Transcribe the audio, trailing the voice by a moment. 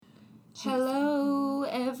Hello,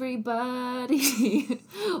 everybody.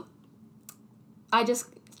 I just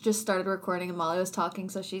started recording and Molly was talking,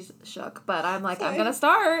 so she's shook. But I'm like, sorry. I'm gonna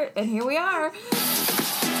start, and here we are.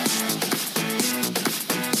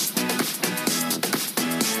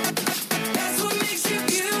 That's what makes you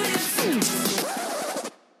beautiful.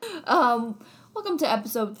 Welcome to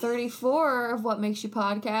episode 34 of What Makes You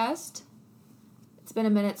Podcast. It's been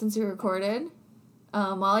a minute since we recorded.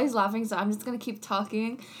 Molly's laughing, so I'm just gonna keep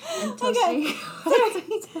talking until she.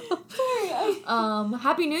 Sorry.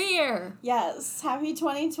 Happy New Year! Yes, happy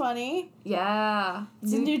 2020. Yeah,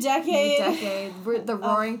 it's a new decade. We're the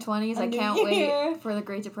Roaring 20s. I can't wait for the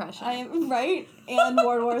Great Depression. I'm right, and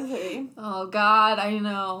World War III. Oh God, I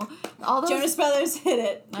know. All those Jonas Brothers hit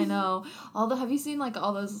it. I know. Have you seen like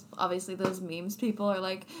all those? Obviously, those memes. People are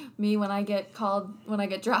like me when I get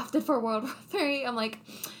drafted for World War III. I'm like.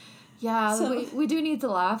 Yeah, so, we do need to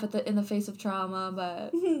laugh in the face of trauma,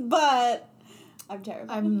 but I'm terrified.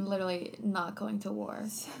 I'm literally not going to war.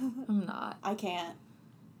 I'm not. I can't.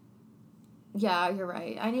 Yeah, you're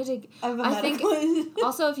right. I need to. I think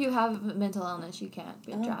also if you have mental illness, you can't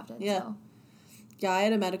be drafted. Yeah. So. Yeah, I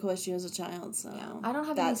had a medical issue as a child, so yeah. I don't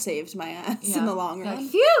have that saved my ass in the long run.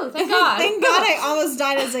 Phew! Thank God. Thank God I almost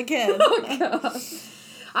died as a kid. Oh God.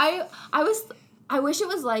 I wish it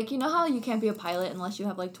was like, you know how you can't be a pilot unless you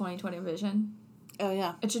have, like, 20/20 vision? Oh,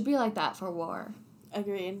 yeah. It should be like that for war.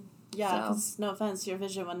 Agreed. Yeah, because, no offense, your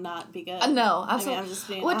vision would not be good. No, absolutely. I mean, I'm just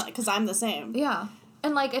being because I'm the same. Yeah.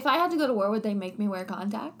 And, like, if I had to go to war, would they make me wear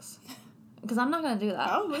contacts? Because I'm not going to do that.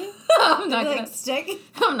 Probably. I'm not going to. Stick?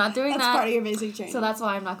 I'm not doing that. That's part of your basic training. So that's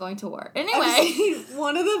why I'm not going to war. Anyway.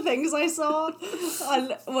 One of the things I saw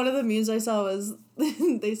on one of the memes I saw was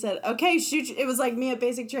they said, okay, shoot. It was like me at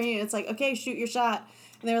basic training. It's like, okay, shoot your shot.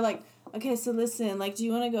 And they were like, okay, so listen, like, do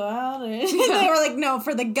you want to go out? Or they were like, no,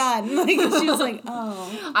 for the gun. Like, she was like,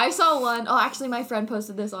 oh. I saw one. Oh, actually, my friend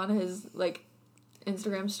posted this on his, like,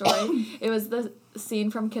 Instagram story. It was the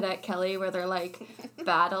scene from Cadet Kelly where they're, like,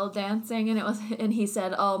 battle dancing. And he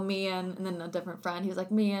said, oh, me and then a different friend. He was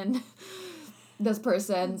like, me and this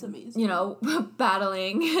person, you know,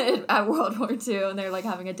 battling at World War II. And they're, like,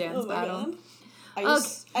 having a dance battle. God.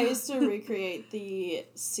 I used to recreate the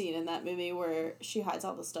scene in that movie where she hides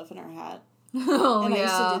all the stuff in her hat. Oh, and yeah. I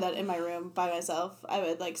used to do that in my room by myself. I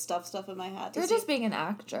would, like, stuff in my hat. You're just being an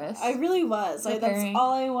actress. I really was. Like, that's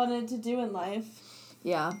all I wanted to do in life.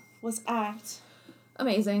 Yeah. Was act.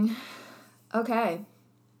 Amazing. Okay.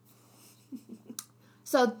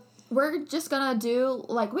 So, we're just gonna do,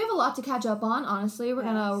 like, we have a lot to catch up on, honestly. We're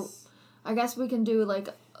gonna, I guess we can do, like,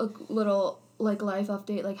 a little, like, life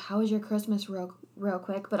update, like, how was your Christmas real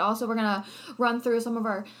quick, but also we're gonna run through some of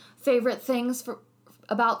our favorite things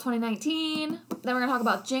about 2019, then we're gonna talk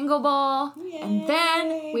about Jingle Ball, Yay. And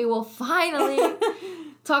then we will finally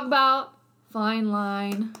talk about Fine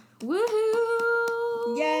Line.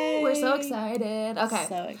 Woohoo! Yay! We're so excited. Okay.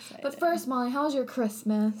 So excited. But first, Molly, how was your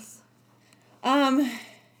Christmas? It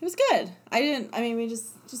was good. We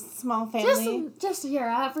just small family. Just your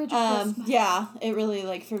average Christmas. Yeah, it really,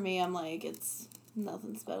 like, for me, I'm like, it's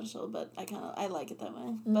nothing special, but I like it that way.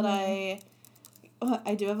 Mm-hmm. But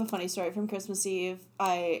I do have a funny story from Christmas Eve.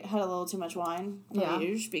 I had a little too much wine,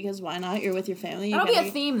 usually, because why not? You're with your family. That'll be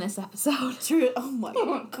a theme this episode. True. Oh my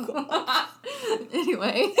God.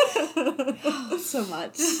 Anyway. So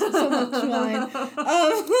much wine.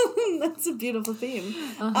 That's a beautiful theme.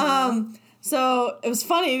 Uh-huh. So it was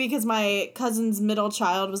funny because my cousin's middle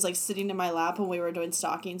child was, like, sitting in my lap when we were doing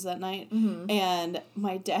stockings that night. Mm-hmm. And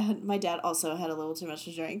my dad also had a little too much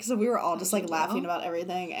to drink. So we were all just, like, laughing about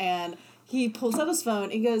everything. And he pulls out his phone.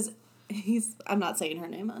 He goes, I'm not saying her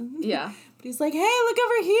name on. Yeah. But he's like, hey, look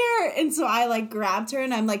over here. And so I, like, grabbed her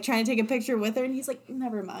and I'm, like, trying to take a picture with her. And he's like,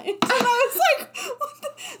 never mind. And I was like, what the?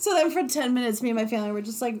 So then for 10 minutes, me and my family were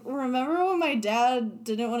just like, remember when my dad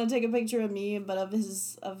didn't want to take a picture of me, but of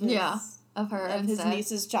his yeah. Of her of his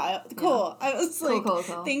niece's child. Yeah. Cool. I was like, cool.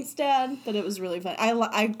 Thanks, Dad. But it was really fun.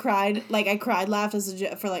 I cried, laughed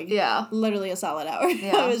for literally a solid hour.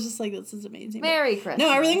 Yeah. I was just like, this is amazing. Merry Christmas.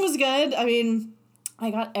 No, everything was good. I mean, I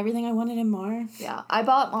got everything I wanted and more. Yeah. I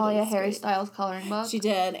bought Molly a Harry Styles coloring book. She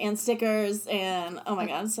did. And stickers. And, oh my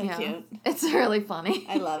God, it's so cute. It's really funny.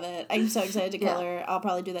 I love it. I'm so excited to color. I'll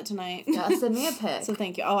probably do that tonight. Yeah, send me a pic. So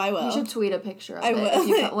thank you. Oh, I will. You should tweet a picture of it. I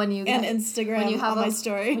will. When you and Instagram on my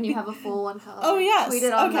story. When you have a full one color. Oh, yes. Tweet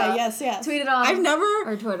it on yes. Tweet it on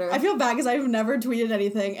or Twitter. I feel bad because I've never tweeted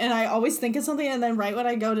anything. And I always think of something and then right when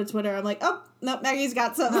I go to Twitter, I'm like, oh, nope, Maggie's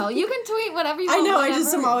got something. No, you can tweet whatever you want. I know, I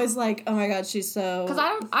just am always like, oh my God, she's so...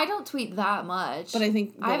 Because I don't tweet that much. But I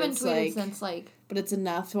think I haven't tweeted since, like... but it's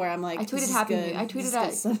enough where I'm like, I tweeted Happy New Year. I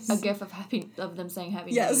tweeted a gif of them saying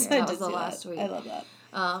Happy New Year. Yes, That was the last tweet. I love that.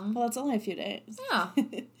 Well, it's only a few days. Yeah.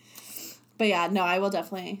 But yeah, no, I will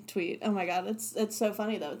definitely tweet. Oh my god, it's so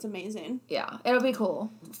funny though. It's amazing. Yeah, it'll be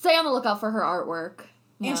cool. Stay on the lookout for her artwork.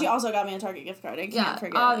 And she also got me a Target gift card. I can't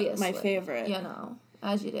forget obviously. My favorite. You know,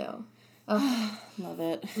 as you do. Oh. Love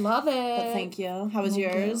it. Love it. But thank you. How was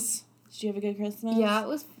yours? Did you have a good Christmas? Yeah, it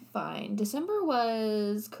was fine. December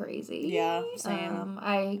was crazy. Yeah, same.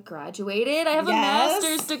 I graduated. I have a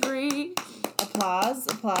master's degree. Applause.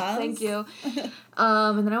 Thank you.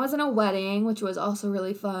 And then I was in a wedding, which was also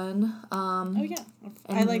really fun. Oh yeah.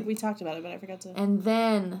 We talked about it, but I forgot to. And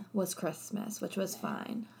then was Christmas, which was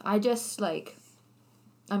fine. I just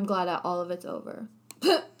I'm glad that all of it's over.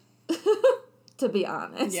 To be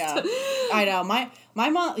honest. Yeah. I know. My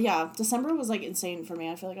month, December was insane for me.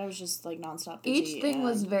 I feel like I was just nonstop busy. Each thing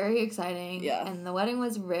was very exciting. Yeah. And the wedding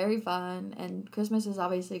was very fun. And Christmas is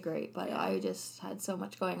obviously great, but I just had so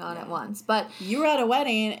much going on at once. But you were at a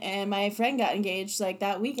wedding and my friend got engaged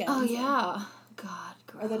that weekend. Oh yeah. God,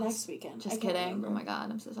 gross. Or the next weekend. Just kidding. Remember. Oh my god,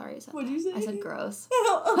 I'm so sorry I said What'd you say? I said gross.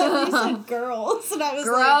 You said girls. And I was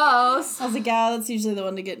gross. I was like, yeah, that's usually the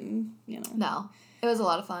one to get No. It was a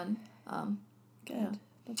lot of fun. Good. Yeah.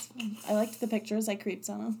 That's fun. I liked the pictures. I creeped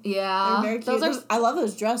on them. Yeah. They were very cute. I love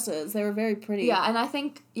those dresses. They were very pretty. Yeah, and I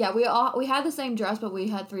think, we had the same dress, but we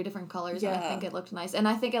had 3 different colors, and I think it looked nice. And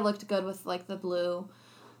I think it looked good with, the blue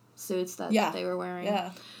suits that they were wearing. Yeah.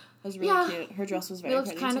 It was really cute. Her dress was very pretty,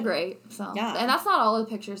 it looked kind of great, so. Yeah. And that's not all the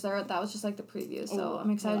pictures there. That was just, the preview, so I'm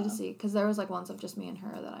excited to see, because there was, ones of just me and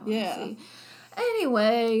her that I wanted to see.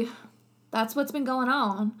 Anyway, that's what's been going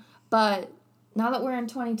on. But now that we're in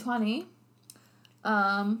 2020...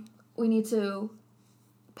 we need to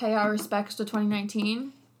pay our respects to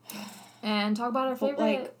 2019 and talk about our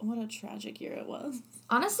favorite. What a tragic year it was.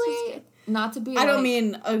 Honestly, not to be. I don't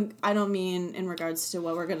mean in regards to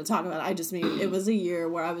what we're going to talk about. I just mean it was a year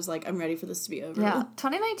where I was I'm ready for this to be over. Yeah,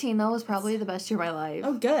 2019 though was probably the best year of my life.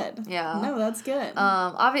 Oh, good. Yeah. No, that's good.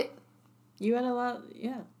 You had a lot.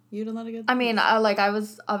 Yeah, you had a lot of good. I mean, I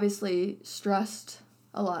was obviously stressed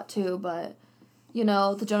a lot too, but.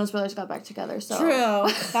 The Jonas Brothers got back together, so... True.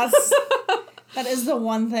 That is the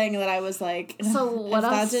one thing that I was like, so what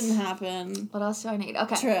if else, that didn't happen... What else do I need?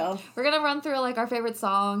 Okay. True. We're gonna run through, our favorite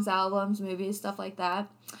songs, albums, movies, stuff like that.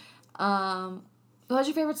 What was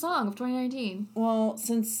your favorite song of 2019? Well,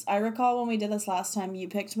 since I recall when we did this last time, you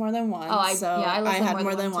picked more than one. I had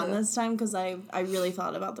more than one this time, because I really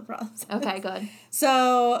thought about the process. Okay, good.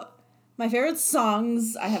 So, my favorite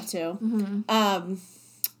songs, I have 2. Mm-hmm.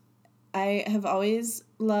 I have always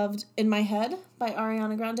loved In My Head by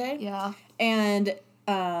Ariana Grande. Yeah. And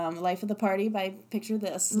Life of the Party by Picture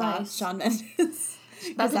This, not Shawn Mendes.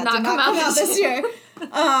 That did not come out this year.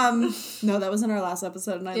 No, that was in our last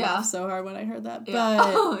episode, and I laughed so hard when I heard that. But,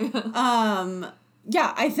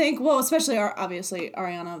 I think, especially, obviously,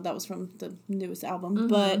 Ariana, that was from the newest album,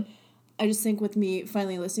 but... I just think with me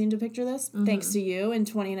finally listening to Picture This, thanks to you in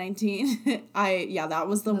 2019, that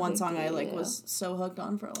was the one song I was so hooked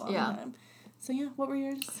on for a long time. So what were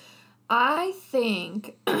yours? I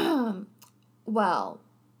think,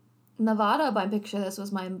 Nevada by Picture This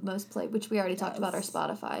was my most played, which we already talked about our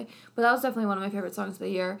Spotify, but that was definitely one of my favorite songs of the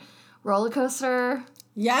year. Roller Coaster.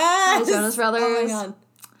 Yes! By Jonas Brothers. Oh my god.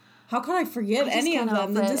 How could I forget any of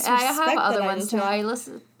them? The disrespect I have other ones too.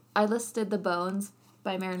 Had. I listed The Bones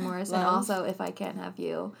by Maren Morris, and also If I Can't Have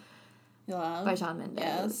You by Shawn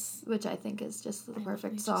Mendes, which I think is just the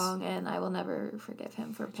perfect song, and I will never forgive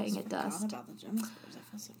him for paying it dust. About the Jonas Brothers. I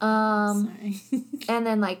feel so sorry. And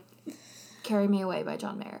then Carry Me Away by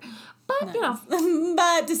John Mayer. But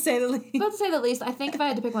but to say the least, I think if I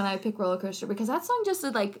had to pick one, I would pick Roller Coaster, because that song just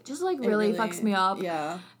really fucks me up.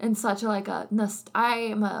 Yeah. And such I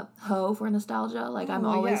am a hoe for nostalgia. I'm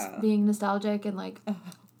always being nostalgic, and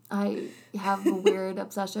I have a weird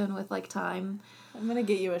obsession with time. I'm gonna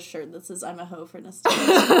get you a shirt that says I'm a hoe for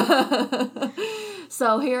nostalgia.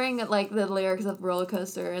 So hearing the lyrics of Roller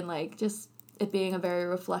Coaster and just it being a very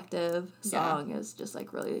reflective song is just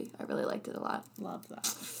really, I really liked it a lot. Love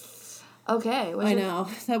that. Okay. I know.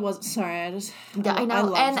 That was, sorry, I know. I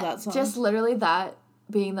loved that song. Just literally that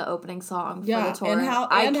being the opening song for the tour. And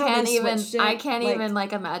I can't even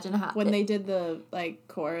imagine how when they did the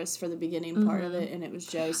chorus for the beginning part of it, and it was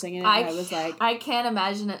Joe singing it, and I was like, I can't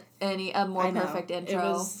imagine a more perfect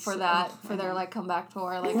intro for that for their comeback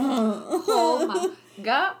tour. Oh my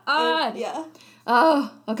god. Yeah.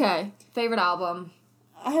 Oh, okay. Favorite album.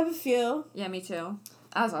 I have a few. Yeah, me too.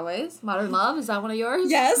 As always, Modern Love, is that one of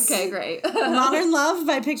yours? Yes. Okay, great. Modern Love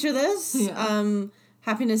by Picture This. Yeah.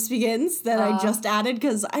 Happiness Begins that I just added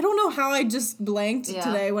because I don't know how I just blanked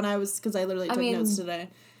today when because I literally took notes today.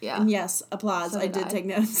 Yeah. And yes, applause. So I did take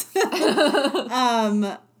notes.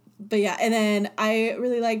 But yeah, and then I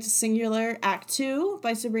really liked Singular Act 2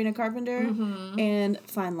 by Sabrina Carpenter and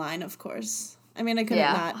Fine Line, of course. I mean, I couldn't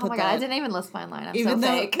not put that. Oh my God, I didn't even list Fine Line. I'm so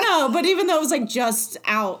fake. No, but even though it was like just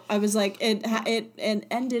out, I was like, it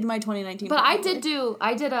ended my 2019. But I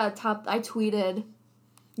tweeted.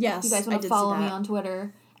 Yes, if you guys want to follow me on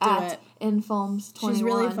Twitter at Infilms21. She's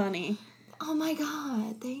really funny. Oh my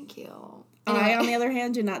God, thank you. Anyway. I, on the other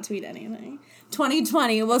hand, do not tweet anything.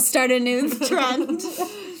 2020, we'll start a new trend.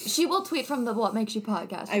 She will tweet from the What Makes You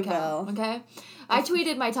podcast account. I will. Okay? I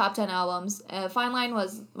tweeted my top 10 albums. Fine Line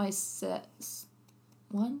was my 1,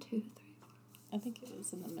 2, 3, 4. I think it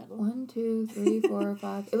was in the middle. 1, 2, 3, 4,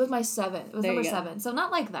 5. It was my 7th. It was number 7. So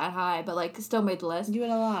not like that high, but like still made the list. You had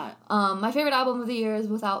a lot. My favorite album of the year is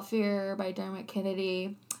Without Fear by Dermot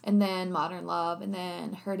Kennedy. And then Modern Love. And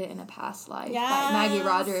then Heard It in a Past Life by Maggie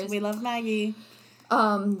Rogers. We love Maggie.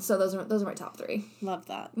 So those are my top 3. Love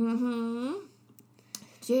that. Mm-hmm.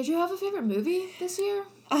 Did you have a favorite movie this year?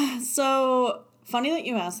 So funny that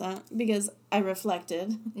you asked that because I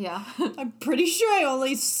reflected. Yeah. I'm pretty sure I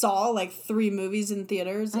only saw like 3 movies in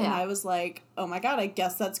theaters, and I was like, oh my God, I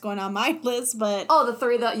guess that's going on my list. But the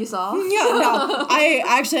 3 that you saw? Yeah, no, I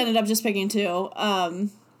actually ended up just picking 2.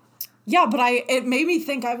 Yeah, but it made me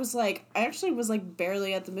think. I was like, I actually was like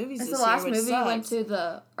barely at the movies this year. The last movie you went to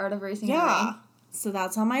The Art of Racing. Yeah. So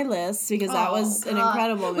that's on my list because that was an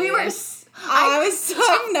incredible movie.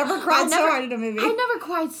 I've never cried so hard in a movie. I never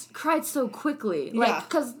cried so quickly. Like,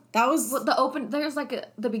 because that was there's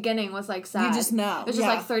like the beginning was like sad. You just know. It was just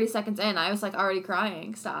like 30 seconds in. I was like already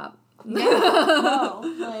crying. Stop. Yeah. No.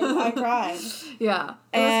 Like, I cried. Yeah.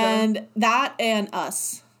 And that and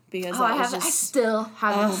Us. Because I still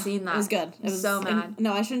haven't seen that. It was good. It was so mad.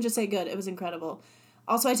 No, I shouldn't just say good. It was incredible.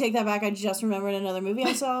 Also, I take that back. I just remembered another movie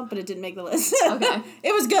I saw, but it didn't make the list. Okay.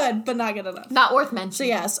 It was good, but not good enough. Not worth mentioning. So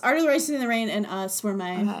yes, Art of the Racing in the Rain and Us were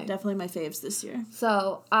definitely my faves this year.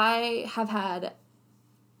 So I have had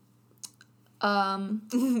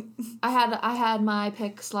I had my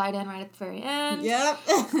pick slide in right at the very end. Yep.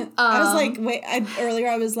 I was like, earlier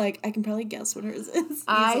I was like, I can probably guess what hers is.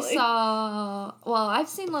 I've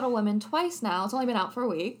seen Little Women twice now. It's only been out for a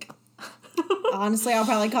week. Honestly, I'll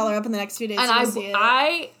probably call her up in the next few days and to see it.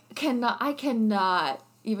 I cannot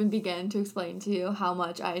even begin to explain to you how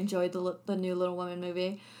much I enjoyed the new Little Women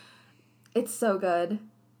movie. It's so good.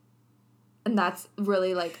 And that's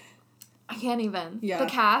really like, I can't even. Yeah. The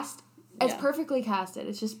cast, it's perfectly casted.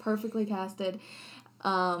 It's just perfectly casted.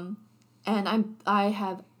 And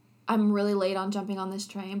I'm really late on jumping on this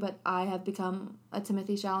train, but I have become a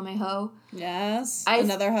Timothée Chalamet hoe. Yes.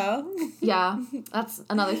 Another hoe. Yeah. That's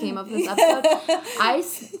another theme of this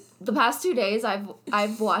episode. The past 2 days,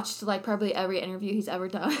 I've watched like probably every interview he's ever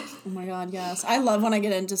done. Oh my God, yes. I love when I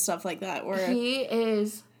get into stuff like that where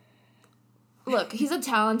he's a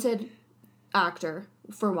talented actor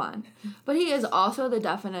for one, but he is also the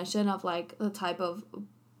definition of like the type of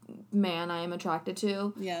man I am attracted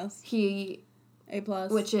to. Yes. A+.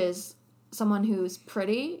 Which is someone who's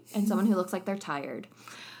pretty and someone who looks like they're tired.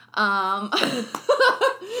 And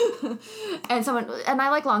I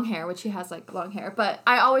like long hair, which he has like long hair. But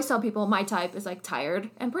I always tell people my type is like tired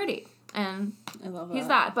and pretty. And I love that. He's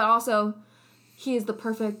that. But also, he is the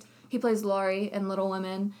perfect, he plays Laurie in Little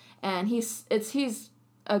Women. And he's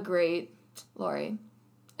a great Laurie.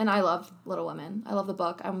 And I love Little Women. I love the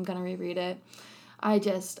book. I'm going to reread it. I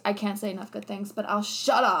can't say enough good things, but I'll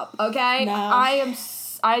shut up, okay? No. I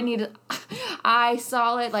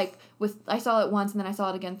saw it once and then I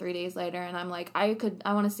saw it again 3 days later and I'm like, I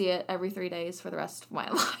want to see it every 3 days for the rest of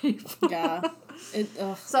my life. Yeah.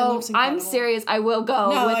 So I'm serious. I will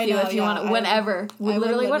go with you if you want to, whenever.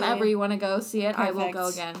 Whenever you want to go see it, perfect. I will go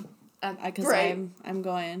again. Because I'm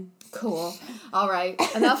going. Cool. All right.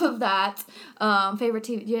 Enough of that. Favorite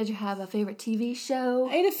TV. Did you have a favorite TV show?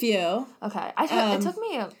 I had a few. Okay. It took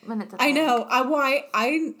me a minute to think. I know.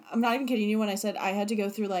 I'm not even kidding you when I said I had to go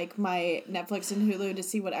through like my Netflix and Hulu to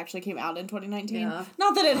see what actually came out in 2019. Yeah.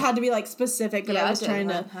 Not that it had to be like specific, but I was trying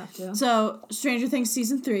to. Have to. So Stranger Things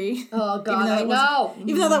season 3. Oh God, I know.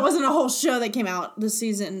 Even though that wasn't a whole show that came out, this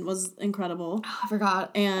season was incredible. Oh, I forgot.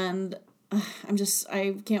 And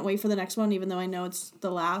I can't wait for the next one, even though I know it's the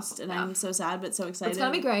last, and I'm so sad, but so excited. It's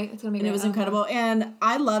gonna be great. And it was incredible. And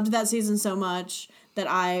I loved that season so much that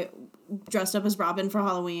I dressed up as Robin for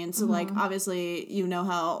Halloween. So, like, obviously, you know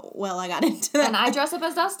how well I got into that. And I dressed up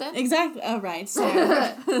as Dustin. Exactly. Oh, right. So,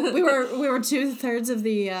 we were 2/3 of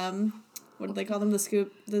the, what do they call them? The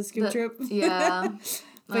scoop troop? Yeah.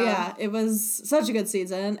 But yeah, it was such a good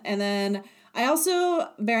season. And then I also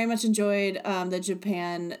very much enjoyed the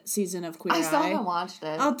Japan season of Queer Eye. I still haven't watched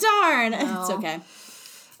it. Oh, darn. No. It's okay.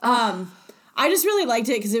 I just really liked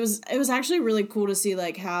it because it was actually really cool to see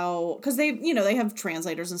like how, because they have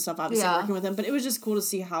translators and stuff obviously working with them, but it was just cool to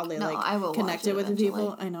see how they connected with the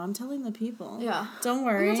people. I know, I'm telling the people. Yeah. Don't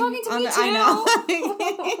worry. You're talking to me too. I know.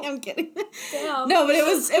 I'm kidding. Damn. No, but it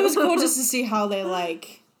was cool just to see how they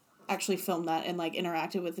like actually filmed that and like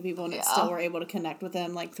interacted with the people and still were able to connect with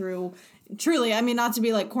them like through truly, I mean, not to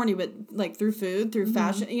be like corny, but like through food, through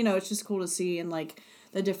fashion, it's just cool to see and like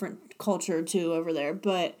the different culture too over there.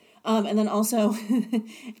 But and then also,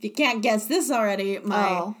 if you can't guess this already,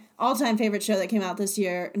 my all-time favorite show that came out this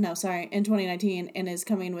year, in 2019, and is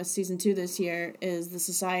coming with season 2 this year, is The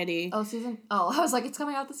Society. I was like, it's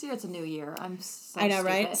coming out this year? It's a new year. I know, stupid.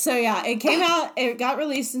 Right? So yeah, it came out, it got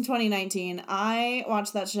released in 2019. I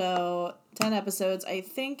watched that show, 10 episodes, I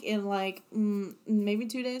think in like, maybe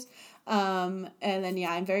 2 days. And then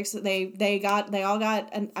I'm very excited. They all got,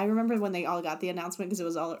 and I remember when they all got the announcement because it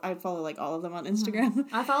was all, I follow like all of them on Instagram.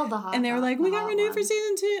 I followed the hot, and they were like, we got renewed for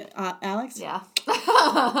season 2. Alex? Yeah.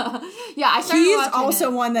 Yeah, I started He's watching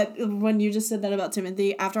also it. one that, when you just said that about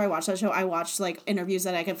Timothy, after I watched that show, I watched like interviews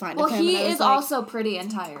that I could find of him. Well, he and is also pretty and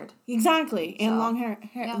tired. Exactly. And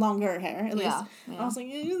So, longer hair, at least. Yeah. I was like,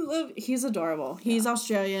 he's adorable. He's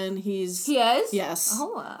Australian. He is? Yes.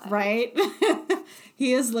 Oh, my. Right?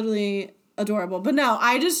 He is literally adorable. But no,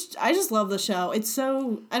 I just love the show. It's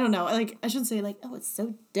so, I don't know, like, I shouldn't say like, oh, it's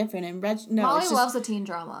so different and no, Molly it's just, loves a teen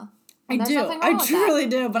drama. I truly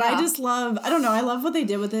do, but Yeah. I just love, I don't know, I love what they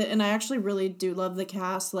did with it, and I actually really do love the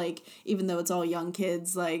cast, like, even though it's all young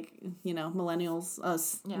kids, like, millennials,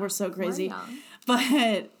 us, we're so crazy. We're young.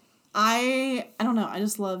 But I don't know, I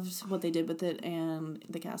just loved what they did with it, and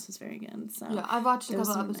the cast is very good, so. Yeah, I've watched a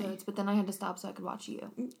couple episodes, but then I had to stop so I could watch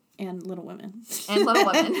you. And Little Women. And Little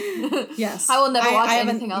Women. Yes. I will never watch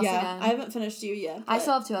anything else again. I haven't finished you yet. I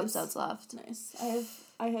still have 2 episodes left. Nice.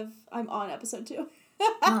 I'm on episode 2.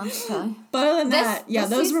 Okay. But other than that,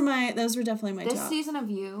 those were definitely my top. This season of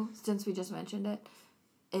You, since we just mentioned it,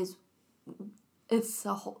 it's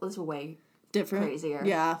way different, crazier.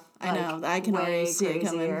 Yeah, I know. I can already see it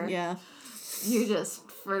coming. Yeah. You just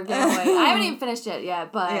forget away. I haven't even finished it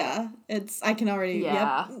yet, but yeah, I can already.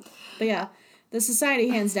 Yeah. Yep. But yeah, The Society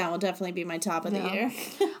hands down will definitely be my top of the year.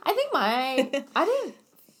 I think I don't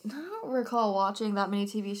recall watching that many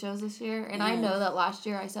TV shows this year, and I know that last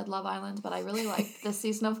year I said Love Island, but I really liked this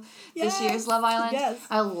season of this year's Love Island. Yes.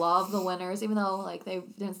 I love the winners, even though like they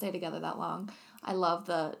didn't stay together that long. I love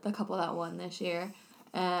the couple that won this year,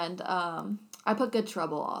 and I put Good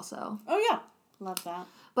Trouble also. Oh yeah, love that.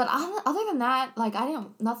 But other than that, like I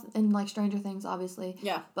didn't nothing in like Stranger Things, obviously.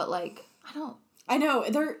 Yeah. But like I know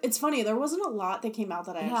it's funny. There wasn't a lot that came out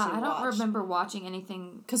that I actually watched. I don't remember watching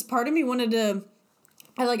anything. Because part of me wanted to.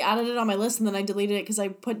 I like added it on my list and then I deleted it because I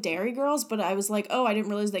put Dairy Girls, but I was like, oh, I didn't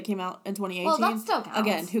realize that came out in 2018. Well, that still counts.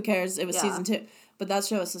 Again, who cares? It was season 2. But that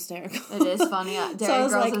show is hysterical. It is funny. Dairy so I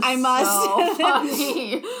was Girls like, is I must. so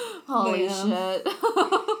funny. Holy shit.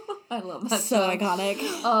 I love that so show. iconic.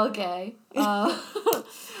 Okay.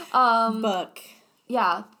 Book.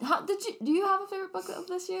 Yeah. Do you have a favorite book of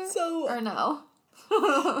this year? So or no?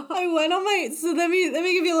 I went on let me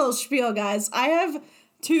give you a little spiel, guys. I have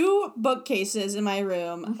 2 bookcases in my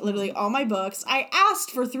room, literally all my books. I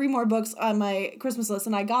asked for 3 more books on my Christmas list,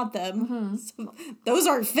 and I got them. So those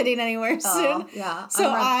aren't fitting anywhere soon. Yeah. So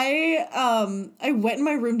I went in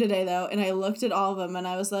my room today, though, and I looked at all of them, and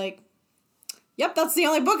I was like, yep, that's the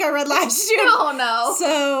only book I read last year. Oh, no.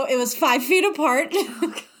 So it was 5 Feet Apart.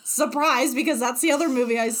 Surprise, because that's the other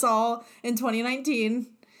movie I saw in 2019.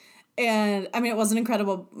 And, I mean, it was an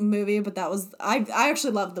incredible movie, but that was... I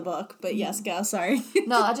actually loved the book, but yes, go, sorry.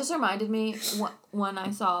 No, that just reminded me when I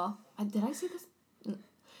saw... Did I see this?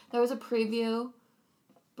 There was a preview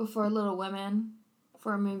before Little Women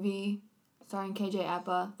for a movie starring KJ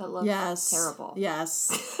Apa that looks terrible. Yes.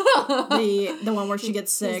 the one where she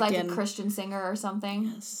gets sick. She's like and a Christian singer or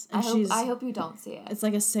something. Yes. And I hope you don't see it. It's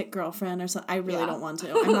like a sick girlfriend or something. I really don't want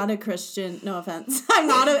to. I'm not a Christian. No offense. I'm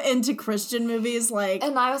not into Christian movies. Like,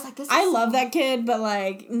 and I was like, I love that kid, but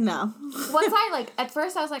like, no. Once at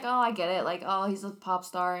first I was like, oh, I get it. Like, oh, he's a pop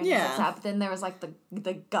star and he's sad. But then there was like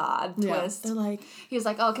the God twist. They're like, he was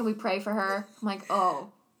like, oh, can we pray for her? I'm like,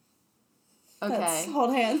 oh. Okay.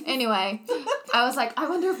 Hold hands. Anyway, I was like, I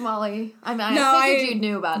wonder if Molly. I mean, I figured you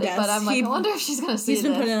knew about it, but I'm like, I wonder if she's gonna see this.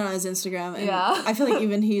 He's been putting it on his Instagram, and I feel like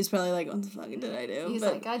even he's probably like, what the fuck did I do? He's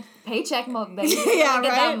like, paycheck mode, baby. Yeah, right.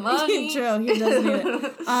 Get that money. True. He doesn't need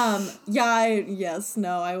it.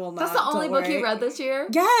 I will not. That's the only book you read this year?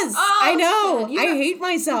 Yes, I know. I hate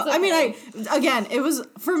myself. Okay. I mean, it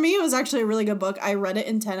was actually a really good book. I read it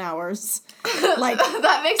in 10 hours. Like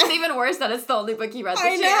that makes it even worse that it's the only book you read this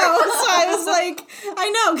year. I know. So I was like, I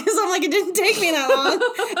know, because I'm like, it didn't take me that long.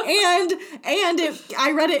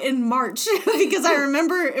 I read it in March because I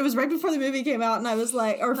remember it was right before the movie came out, and I was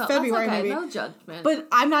like, or February that's okay. maybe. No judgment. But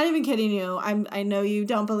I'm not even kidding you. I know you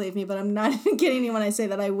don't believe me, but I'm not even kidding you when I say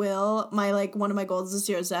that I will. One of my goals this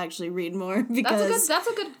year is to actually read more because that's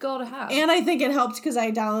a good goal to have. And I think it helped because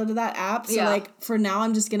I downloaded that app. So like for now,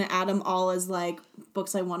 I'm just gonna add them all as like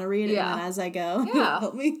books I want to read, and then as I go,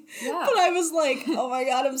 help me. Yeah. But I was like, oh my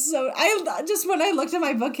god, when I looked at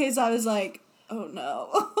my bookcase, I was like, oh no.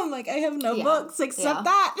 I'm like, I have no books except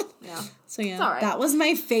that. Yeah. So that was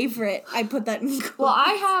my favorite. I put that in. Well,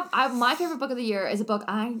 my favorite book of the year is a book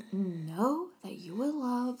I know that you will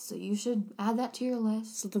love, so you should add that to your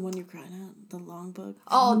list. So the one you're crying at, the long book?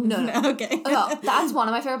 Oh, no. Okay. No, that's one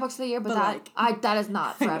of my favorite books of the year, but that is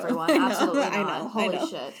not for everyone. Absolutely not. I know. Holy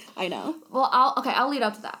shit. I know. Well, I'll lead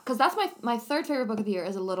up to that, because that's my third favorite book of the year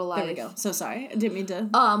is A Little Life. There we go. So sorry. I didn't mean to.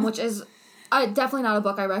 Which is definitely not a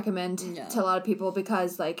book I recommend to a lot of people,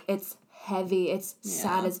 because, like, it's heavy, it's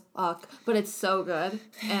sad as fuck, but it's so good.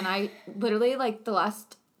 And I literally, like, the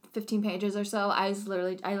last 15 pages or so, I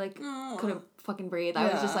couldn't fucking breathe. I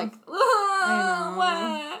was just like,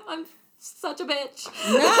 I'm such a bitch.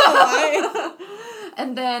 No,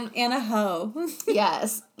 and then and a hoe.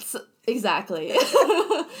 Yes, exactly.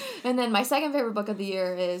 And then my second favorite book of the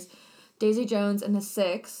year is Daisy Jones and the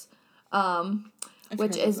Six,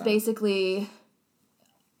 which is basically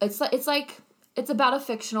it's about a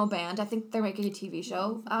fictional band. I think they're making a TV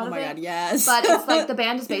show out of it. Oh my god, yes. But it's like the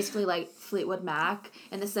band is basically like Fleetwood Mac,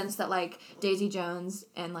 in the sense that like Daisy Jones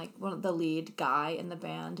and like one of the lead guy in the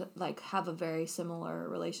band like have a very similar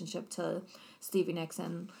relationship to Stevie Nicks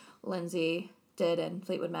and Lindsay did in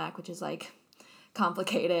Fleetwood Mac, which is like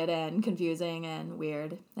complicated and confusing and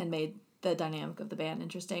weird and made the dynamic of the band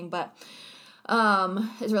interesting. But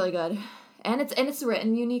it's really good. And it's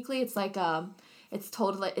written uniquely. It's like it's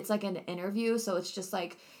told like it's like an interview, so it's just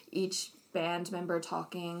like each band member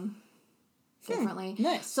talking differently.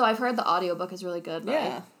 Nice. So I've heard the audiobook is really good,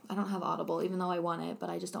 but I don't have Audible, even though I want it, but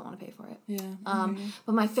I just don't want to pay for it. Yeah.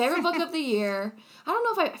 But my favorite book of the year, I don't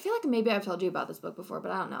know if I feel like maybe I've told you about this book before,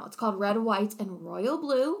 but I don't know. It's called Red, White, and Royal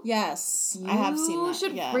Blue. Yes, I have seen that. You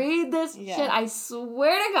should read this shit. I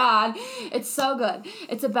swear to God, it's so good.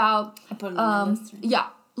 It's about I put it on my list.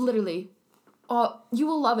 Literally. Oh, you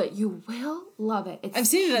will love it. You will love it. I've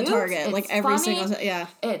seen it at Target, like every single time. Yeah.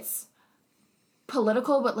 It's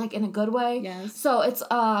political, but like in a good way. Yes. So it's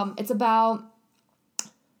about.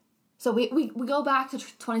 So we go back to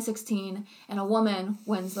 2016, and a woman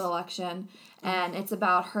wins the election, and it's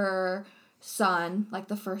about her son, like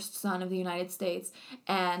the first son of the United States,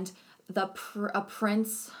 and a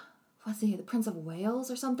prince. What's he? The Prince of Wales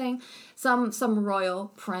or something? Some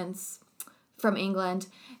royal prince from England.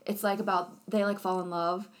 It's like about they like fall in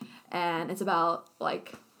love, and it's about that.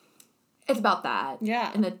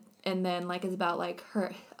 Yeah. And then like it's about like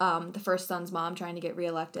her the first son's mom trying to get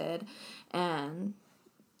reelected, and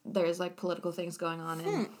there's like political things going on,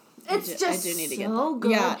 and it's just I do need to get that.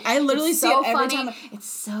 Good. Yeah, I literally see it every time. It's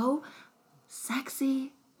so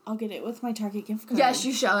sexy. I'll get it with my Target gift card. Yes,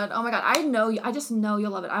 you should. Oh my god, I just know you'll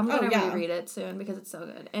love it. I'm gonna reread it soon because it's so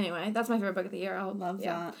good. Anyway, that's my favorite book of the year. I love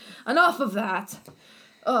that. Enough of that.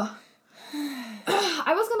 Ugh.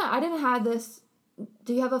 I didn't have this.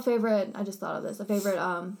 Do you have a favorite? I just thought of this. A favorite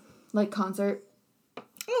like concert.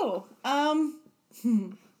 Oh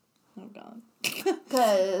god.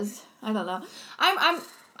 Because I don't know. I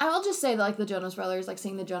will just say that, like the Jonas Brothers, like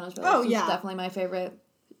seeing the Jonas Brothers is definitely my favorite.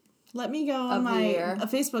 Let me go on my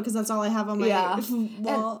Facebook because that's all I have on my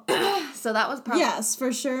wall. So that was probably yes,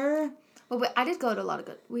 for sure. But I did go to a lot of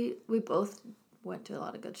good. We both went to a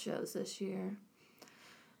lot of good shows this year.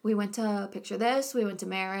 We went to Picture This. We went to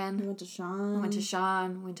Marin. We went to Sean. We went to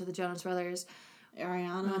Sean. We went to the Jonas Brothers.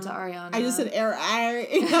 Ariana. We went to Ariana. I just said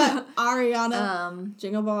Ariana.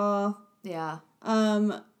 Jingle Ball. Yeah.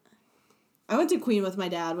 I went to Queen with my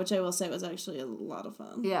dad, which I will say was actually a lot of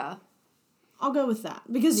fun. Yeah. I'll go with that.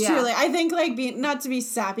 Because truly, I think, like, not to be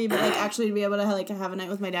sappy, but, like, actually to be able to, like, have a night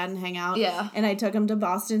with my dad and hang out. Yeah. And I took him to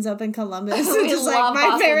Boston's up in Columbus. We Just, love like,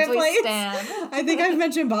 my favorite Boston's, place. we stand. I think I've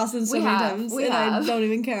mentioned Boston so many times. We and have. I don't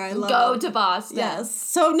even care. I love Go it. to Boston. Yes.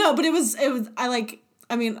 So, no, but it was,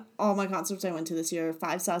 I mean, all my concerts I went to this year,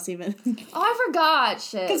 5 Sauce even. Oh, I forgot.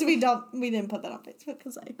 Shit. Because we didn't put that on Facebook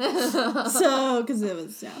because it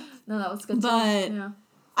was, No, that was good. But, too. Yeah.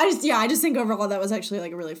 I just think overall that was actually,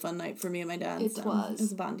 like, a really fun night for me and my dad. It was. It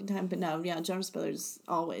was a bonding time. But no, yeah, Jonas Brothers,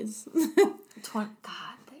 always. God,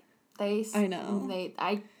 they I know.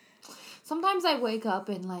 Sometimes I wake up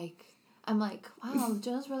and, like, I'm like, wow, the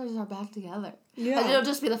Jonas Brothers are back together. Yeah. And it'll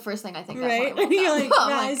just be the first thing I think right? of when I You're wake like, up.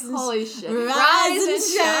 I'm like, holy shit. Rise and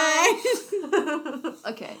shine.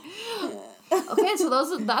 Okay. Okay, so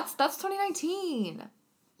that's 2019.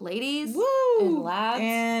 Ladies Woo! and lads.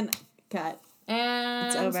 And cut. And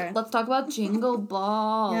it's over. Let's talk about Jingle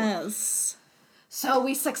Ball. Yes. So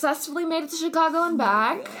we successfully made it to Chicago and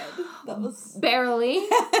back. That was barely.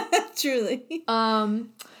 Truly.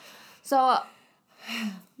 So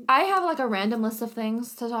I have like a random list of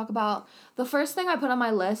things to talk about. The first thing I put on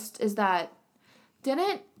my list is that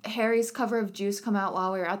didn't Harry's cover of Juice come out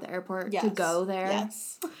while we were at the airport to go there?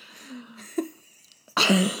 Yes.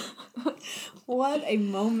 What a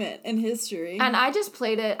moment in history. And I just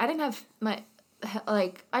played it. I didn't have my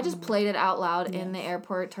I just played it out loud in the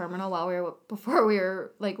airport terminal before we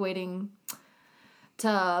were like waiting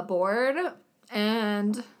to board,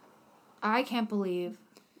 and I can't believe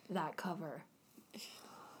that cover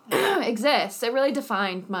exists. It really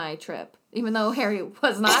defined my trip, even though Harry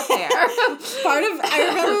was not there. I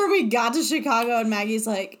remember we got to Chicago and Maggie's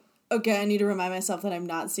like, okay, I need to remind myself that I'm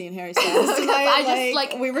not seeing Harry Styles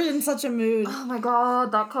tonight. We were in such a mood. Oh my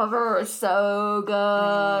god, that cover is so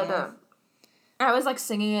good. I was like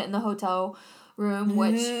singing it in the hotel room,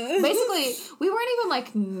 which basically we weren't even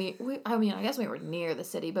like near. I guess we were near the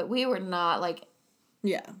city, but we were not like.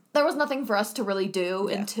 Yeah. There was nothing for us to really do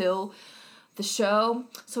until the show,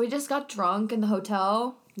 so we just got drunk in the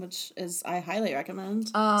hotel. Which is, I highly recommend.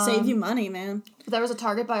 Save you money, man. There was a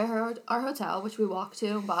Target by our hotel, which we walked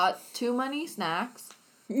to, bought too many snacks.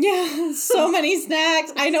 Yeah, so many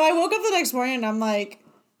snacks. I know, I woke up the next morning and I'm like,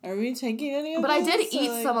 are we taking any of But this? I did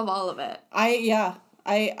eat some of all of it. I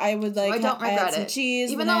would like, I don't regret some it.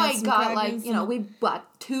 cheese. Even though I got like, we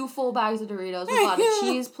bought 2 full bags of Doritos. We bought a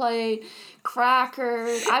cheese plate,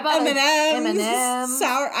 crackers. I bought M&M's.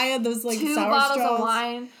 Sour. I had those like 2 sour bottles straws. of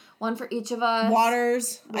wine. One for each of us.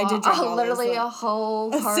 Waters. I did drink all literally those, a whole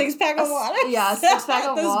cart. 6-pack of water. Yeah, 6-pack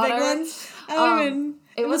of those water. big ones. I don't even.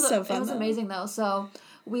 It was so fun. It was amazing though. So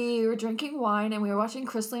we were drinking wine and we were watching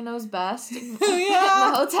Chrisley Knows Best in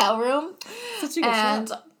Yeah. the hotel room. Such a good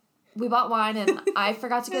And we bought wine and I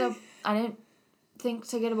forgot to get I didn't think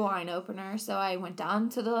to get a wine opener, so I went down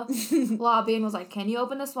to the lobby and was like, "Can you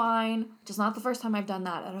open this wine?" Which is not the first time I've done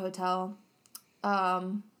that at a hotel.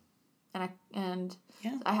 I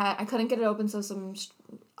couldn't get it open, so some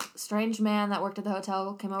strange man that worked at the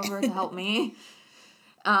hotel came over to help me.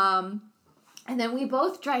 And then we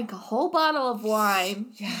both drank a whole bottle of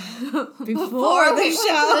wine before the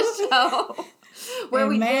show. Where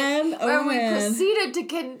we proceeded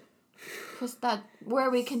to where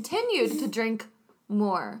we continued to drink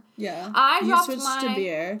more. Yeah. I switched to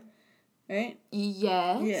beer, right?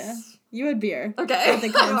 Yes. Yeah. You had beer. Okay. At the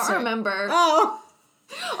concert. I don't remember. Oh,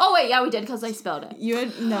 wait, yeah, we did because I spilled it. You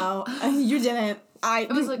had no, you didn't.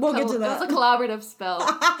 We'll get to that. It was a collaborative spill.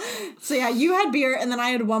 So yeah, you had beer, and then I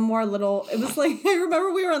had one more little. It was like I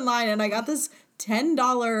remember we were in line, and I got this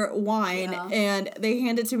 $10 wine, and they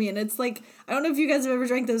handed it to me, and it's like I don't know if you guys have ever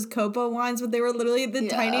drank those Copa wines, but they were literally the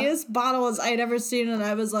tiniest bottles I had ever seen, and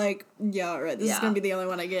I was like, yeah, right, this is gonna be the only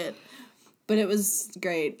one I get. But it was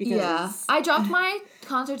great because I dropped my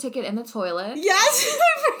concert ticket in the toilet. Yes,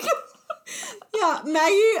 I forgot. Yeah,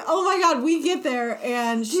 Maggie, oh my god, we get there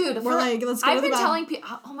and we're like, let's go to the bathroom. I've been telling people,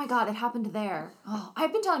 oh my god, it happened there. Oh,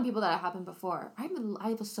 I've been telling people that it happened before. I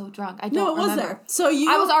was so drunk. I don't remember. No, it was there. So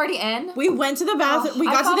I was already in. We went to the bathroom. We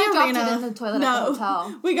got to the arena. I dropped it in the toilet at the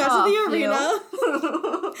hotel. We got to the arena.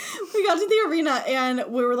 We got to the arena and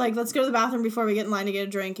we were like, let's go to the bathroom before we get in line to get a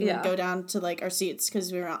drink and go down to like our seats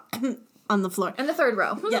because we were on the floor. In the 3rd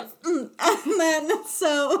row. Yeah. And then,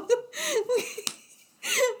 so...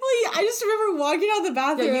 Well, I just remember walking out of the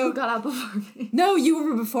bathroom. Yeah, you got out before me. No, you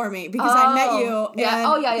were before me because I met you.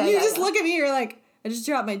 Yeah. You just look at me. You're like, I just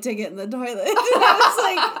dropped my ticket in the toilet. And I was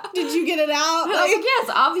like, did you get it out? I was like, yes,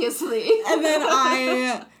 obviously. And then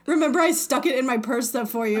I remember I stuck it in my purse stuff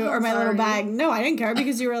for you or my little bag. No, I didn't care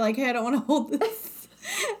because you were like, hey, I don't want to hold this.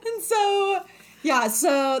 And so, yeah,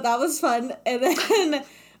 so that was fun. And then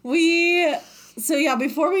So yeah,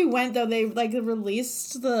 before we went though, they like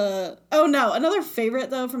released the. Oh no! Another favorite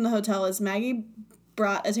though from the hotel is Maggie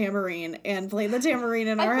brought a tambourine and played the tambourine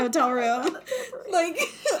in our hotel room. Like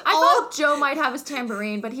I thought Joe might have his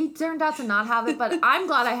tambourine, but he turned out to not have it. But I'm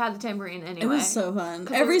glad I had the tambourine anyway. It was so fun.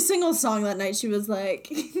 Every single song that night, she was like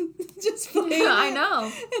just playing. Yeah, I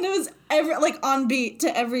know. And it was on beat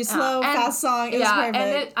to every slow, fast song. It was perfect.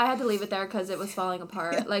 And I had to leave it there because it was falling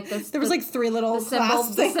apart. Yeah. Like there was like three little the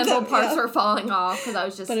cymbal parts were falling off because I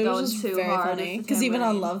was just going too very hard. Funny because even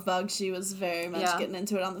on Love Bug, she was very much getting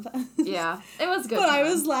into it on the fence. Yeah, it was good. But I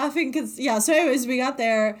was laughing because So anyways, we got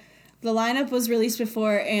there. The lineup was released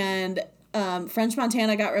before, and French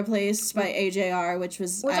Montana got replaced by AJR, which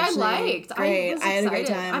actually I liked. Great. I had a great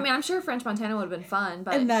time. I mean, I'm sure French Montana would have been fun,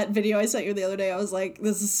 but... And that video I sent you the other day, I was like,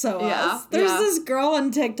 this is so us. There's this girl on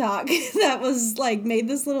TikTok that was, like, made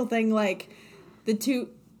this little thing, like, the two...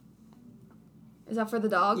 Is that for the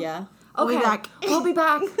dog? Yeah. Okay. We'll be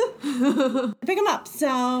back. Pick him up.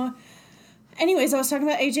 So... Anyways, I was talking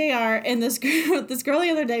about AJR, and this girl the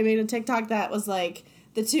other day made a TikTok that was, like...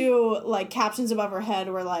 The two, like, captions above her head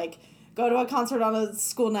were, like, go to a concert on a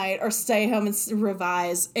school night or stay home and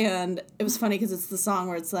revise. And it was funny because it's the song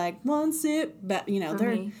where it's, like, one sip, but, you know,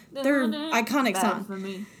 they're iconic songs. For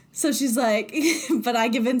me. So she's like, but I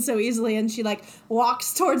give in so easily. And she, like,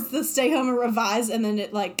 walks towards the stay home and revise. And then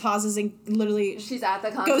it, like, pauses and literally... She's at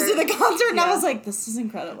the concert. Goes to the concert. And I was like, this is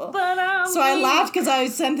incredible. So I laughed because I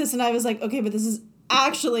sent this and I was like, okay, but this is...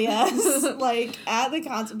 actually us, like, at the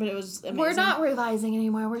concert, but it was amazing. We're not revising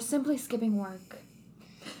anymore. We're simply skipping work.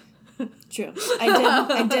 True.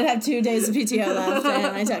 I did have 2 days of PTO left,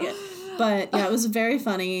 and I took it. But, yeah, it was very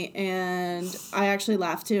funny, and I actually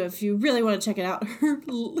laughed, too. If you really want to check it out,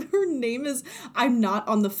 her name is I'm Not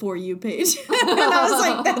on the For You page. And I was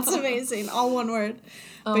like, that's amazing. All one word.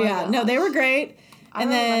 Oh, but, yeah, no, they were great. And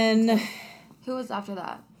then... Who was after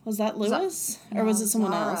that? Was that Lewis? Or was it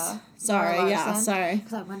someone else? Sorry.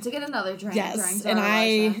 Because I went to get another drink. Yes,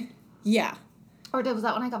 and yeah. Or was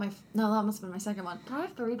that when I got no, that must have been my second one. Did I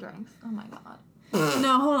have 3 drinks? Oh my god.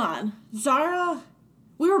 No, hold on. Zara,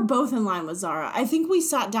 we were both in line with Zara. I think we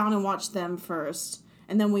sat down and watched them first,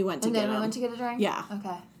 and then we went to get them. And then we went to get a drink? Yeah.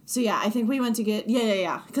 Okay. So, yeah, I think we went to get...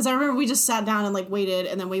 Yeah. Because I remember we just sat down and, like, waited,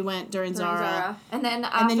 and then we went during Zara. And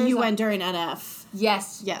then you went during NF.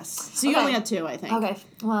 Yes. So you only had 2, I think. Okay.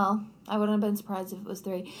 Well, I wouldn't have been surprised if it was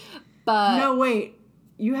 3. But... No, wait.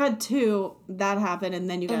 You had 2, that happened, and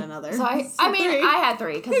then you got another. So I had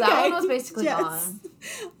 3, because that one was basically gone.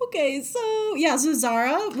 Okay, so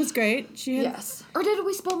Zara was great. She had... Yes. Or did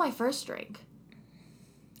we spill my first drink?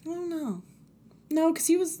 I don't know. No, because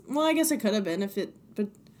he was... Well, I guess it could have been if it... But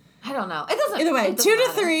I don't know. It doesn't... Either way, 2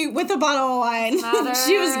 to 3 with a bottle of wine.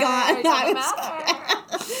 She was gone.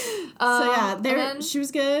 She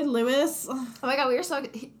was good. Lewis. Oh my god, we were so...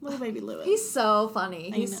 Little baby Lewis. He's so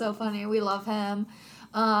funny. He's so funny. We love him.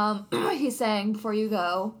 He sang Before You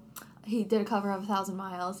Go. He did a cover of 1,000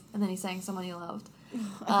 Miles, and then he sang Someone You Loved.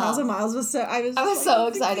 1,000 Miles was so... I was so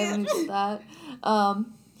excited when he did that.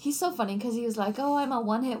 He's so funny because he was like, oh, I'm a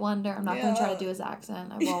one-hit wonder. I'm not going to try to do his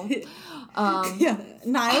accent. I won't.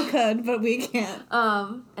 Niall could, but we can't.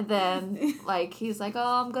 And then, like, he's like,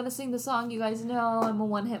 oh, I'm going to sing the song you guys know. I'm a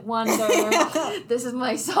one-hit wonder. This is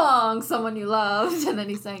my song, Someone You Loved. And then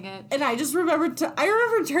he sang it. And I just remember,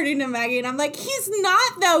 turning to Maggie and I'm like, he's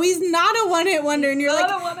not, though. He's not a one-hit wonder. And you're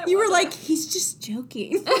like, you were like, he's just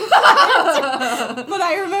joking. But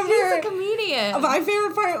I remember. He's a comedian. My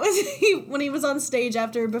favorite part was when he was on stage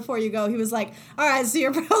Before You Go, he was like, all right, so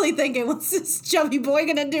you're probably thinking, what's this chubby boy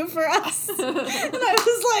gonna do for us? And I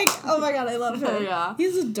was like, oh my god, I love him. Yeah.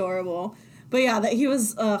 He's adorable. But yeah, he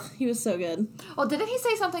was so good. Well, didn't he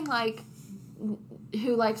say something like,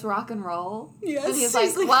 who likes rock and roll? Yes. And he's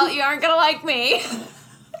like, well, you aren't gonna like me. He's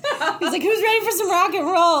like, who's ready for some rock and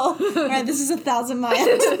roll? All right, this is 1,000 Miles.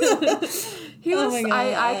 He was, oh my god.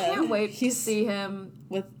 I can't wait to see him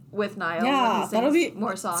with Niall. Yeah, that'll be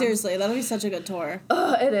more songs. Seriously, that'll be such a good tour.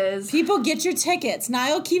 It is. People, get your tickets.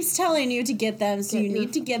 Niall keeps telling you to get them, so you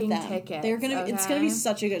need to get them. Tickets, It's gonna be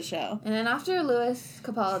such a good show. And then after Louis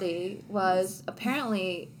Capaldi was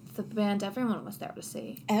apparently the band everyone was there to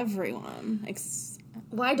see. Everyone.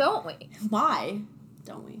 Why don't we? Why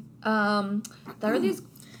don't we? There were these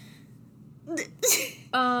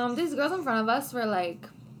girls in front of us were like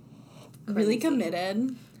crazy. Really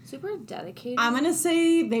committed. Super dedicated. I'm gonna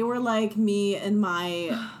say they were like me in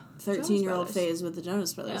my 13-year-old phase with the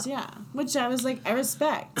Jonas Brothers. Yeah. Which I was like, I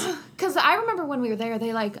respect. Because I remember when we were there,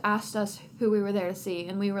 they like asked us who we were there to see,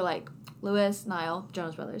 and we were like, Louis, Niall,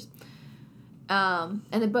 Jonas Brothers.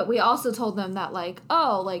 But we also told them that like,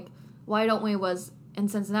 oh, like, Why Don't We was in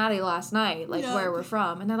Cincinnati last night, like Yeah. where we're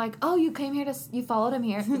from, and they're like, "Oh, you came here you followed them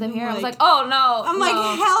here." I was Like- like, "Oh no!" I'm like,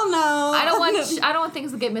 hell no. I don't want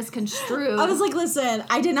things to get misconstrued. I was like, listen,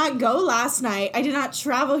 I did not go last night. I did not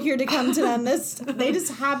travel here to come to them. They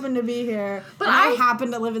just happened to be here. But and I I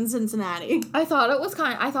happen to live in Cincinnati. I thought it was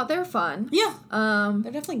I thought they were fun. Yeah. Um,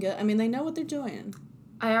 They're definitely good. I mean, they know what they're doing.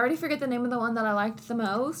 I already forget the name of the one that I liked the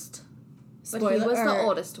most. But Spoiler, he was the or-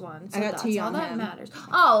 oldest one, so I got that's tea all on that him. matters.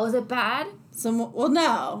 Oh, was it bad? Well,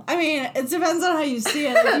 no. I mean, it depends on how you see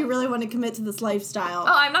it. If you really want to commit to this lifestyle.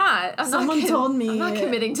 Oh, I'm not. Someone told me I'm not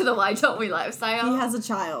committing to the Why Don't We lifestyle. He has a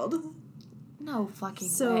child. No fucking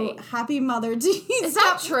So, way. happy Mother Day. Is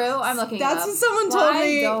that true? I'm looking it That's up. what someone told Why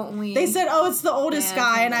me. don't we? They said, oh, it's the oldest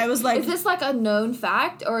guy. And I was like, is this like a known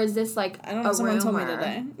fact or is this like I don't know. a Someone rumor? told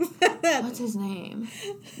me today. What's his name?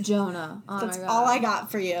 Jonah. Oh That's my God. all I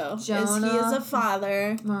got for you. Is he is Jonah. a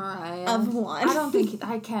father Mariah. of one. I don't think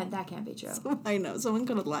that can't be true. I know. Someone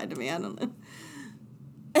could have lied to me. I don't know.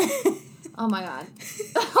 Oh my God.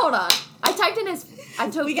 Hold on. I typed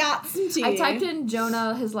in We got some tea. I typed in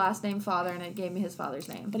Jonah, his last name, father, and it gave me his father's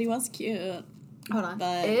name. But he was cute. Hold on.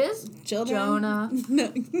 But Is children? Jonah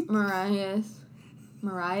No.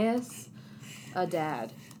 Mariah's a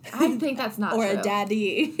dad? I think that's not or true. a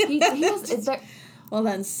daddy. He has, is there, Well,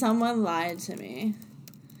 then someone lied to me.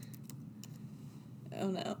 Oh,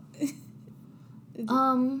 no.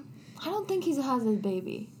 I don't think he has a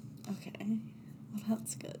baby. Okay. Well,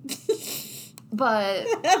 that's good. But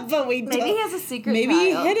But we maybe he has a secret Maybe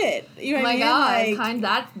child. he hid it. You know Oh what my I mean? God,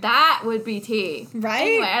 Like, that would be tea. Right?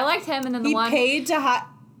 Anyway, I liked him, and then the he one, paid to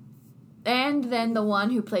and then the one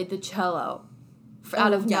who played the cello,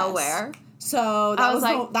 out of yes. nowhere. So that I was was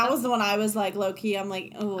like, that was the one I was like low key. I'm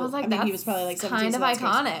like, oh, I was like, I mean, he that's was probably like 17, kind of so that's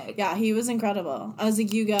crazy. iconic. Yeah, he was incredible. I was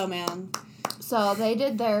like, you go, man. So they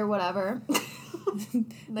did their whatever.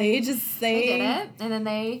 They did it, and then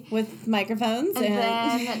they with microphones and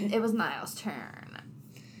then it was Niall's turn,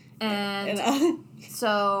 and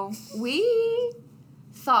so we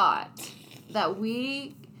thought that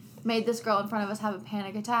we made this girl in front of us have a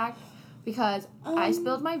panic attack because I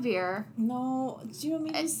spilled my beer. No, do you want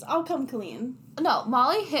me to I'll come clean. No,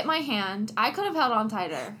 Molly hit my hand. I could have held on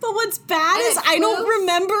tighter. But what's bad And is it I don't flew-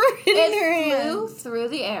 remember hitting her It hand. flew through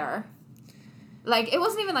the air. Like, it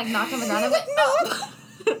wasn't even, like, knocked on the ground. It went up.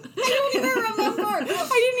 I don't even remember. I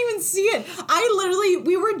didn't even see it.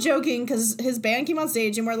 We were joking because his band came on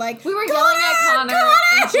stage and we're like, We were yelling at Connor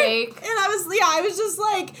and Jake. And I was just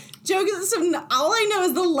like, joking. So all I know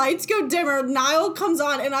is the lights go dimmer, Niall comes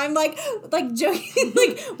on, and I'm like joking,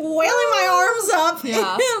 like wailing my arms up.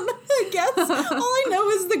 Yeah. And I guess all I know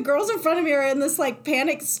is the girls in front of me are in this like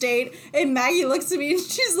panic state, and Maggie looks at me and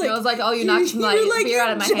she's like, I was like, oh, you knocked some, like, beer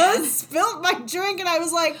out of my you hand. just spilled my drink, and I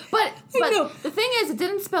was like, But know. the thing is, it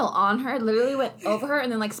didn't spill on her. It literally went over her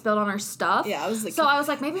and then, like, spilled on her stuff. Yeah, I was like... So I was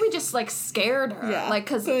like, maybe we just, like, scared her. Yeah, Like,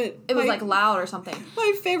 because but it was, like, loud or something.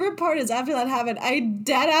 My favorite part is after that happened, I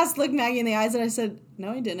dead-ass looked Maggie in the eyes and I said,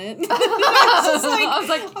 no, I didn't. I was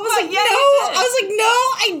like, no,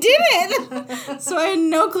 I didn't. So I had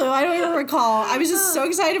no clue. I don't even recall. I was just so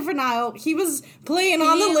excited for Niall. He was playing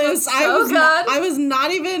on the loose. So I was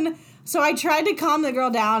not even... So I tried to calm the girl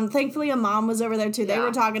down. Thankfully, a mom was over there, too. They Yeah.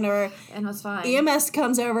 were talking to her. And it was fine. EMS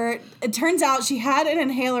comes over. It turns out she had an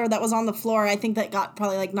inhaler that was on the floor. I think that got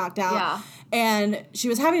probably, like, knocked out. Yeah. And she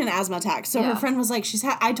was having an asthma attack. So her friend was like,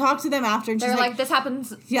 I talked to them after, and she's They were like, this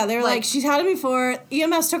happens. yeah, they were like, she's had it before.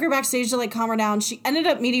 EMS took her backstage to, like, calm her down. She ended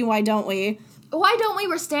up meeting Why Don't We? Why Don't We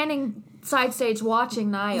were standing side stage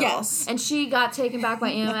watching Niall. Yes. And she got taken back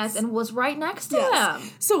by EMS and was right next to him.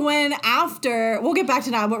 So when we'll get back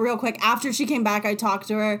to Niall, but real quick, after she came back, I talked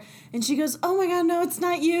to her, and she goes, oh my God, no, it's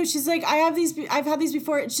not you. She's like, I've had these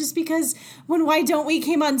before. It's just because when Why Don't We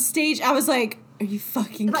came on stage, I was like, are you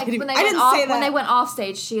fucking Like, kidding when me? they I went didn't off, say that. when they went off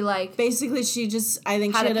stage, she, like, Basically, she just, I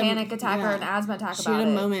think had she a had panic attack or an asthma attack She about had a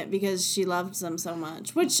it. moment because she loves them so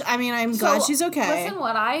much. Which, I mean, I'm glad she's okay. Listen,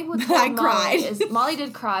 what I would tell I Molly cried. is Molly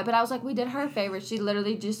did cry, but I was like, we did her a favor. She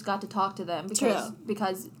literally just got to talk to them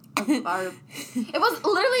because of our.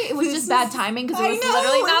 It was just bad timing because it was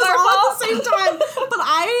literally not our fault. At the same time.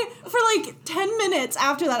 But for like 10 minutes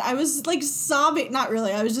after that, I was like sobbing. Not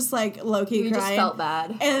really. I was just like low key crying. You just felt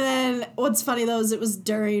bad. And then what's funny though is it was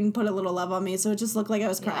during Put a Little Love on Me, so it just looked like I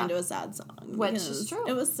was crying to a sad song. Which is true.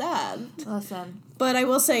 It was sad. Listen. But I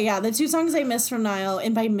will say, yeah, the two songs I missed from Niall,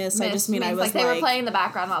 and by miss I just mean I was like they were playing in the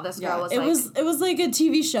background while this girl was like. It was like a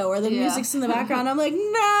TV show where the music's in the background. I'm like,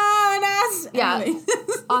 no, that's anyway.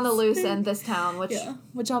 On the loose in this town,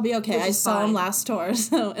 which I'll be okay. I saw him last tour,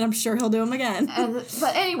 and I'm sure he'll do them again.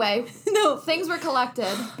 But anyway, no, things were collected.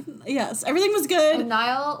 Yes, everything was good. And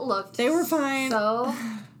Niall looked. They were fine. So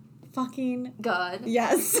fucking good.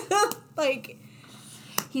 Yes. Like,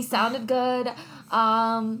 he sounded good.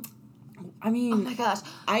 I mean, Oh my gosh.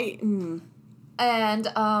 And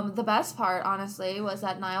the best part, honestly, was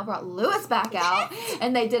that Niall brought Lewis back out,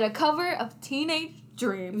 and they did a cover of Teenage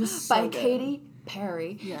Dream by Katy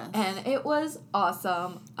Perry. Yes. And it was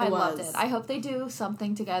awesome. I loved it. I hope they do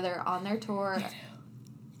something together on their tour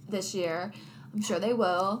this year. I'm sure they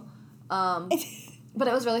will. But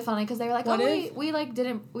it was really funny because they were like, we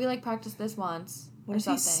practiced this once. What if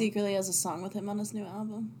he secretly has a song with him on his new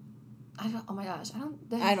album? Oh my gosh.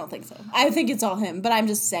 I don't think so. I think it's all him, but I'm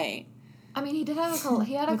just saying. I mean, he did have a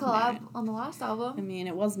collab on the last album. I mean,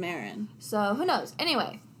 it was Marin. So, who knows?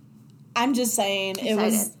 Anyway. I'm just saying, it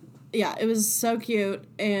was so cute,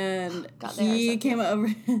 and he came over,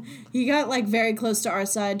 he got, like, very close to our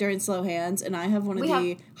side during Slow Hands, and I have one of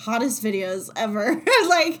the hottest videos ever.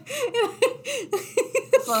 Like,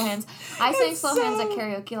 Slow Hands. I sang Slow Hands at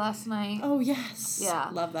karaoke last night. Oh, yes. Yeah.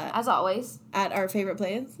 Love that. As always. At our favorite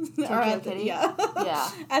place. Tokyo Kitty. Yeah.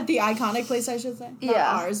 At the iconic place, I should say. Yeah.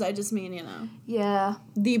 Not ours, I just mean, Yeah.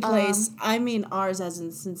 The place. I mean ours as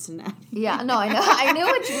in Cincinnati. Yeah, no, I know. I knew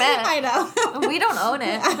what you meant. I know. We don't own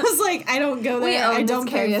it. I was like, I don't go there. I don't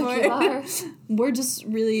pay for it. Bar. We're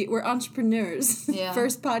entrepreneurs. Yeah.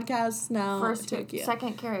 First podcast, now First, Tokyo.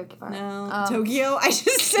 Second karaoke bar. Now Tokyo, I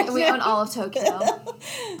just said we own all of Tokyo.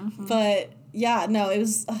 Mm-hmm. But, yeah, no, it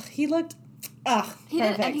was, he looked, he perfect.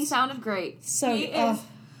 did, and he sounded great. So, he is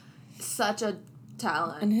such a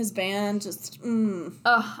talent. And his band just, I do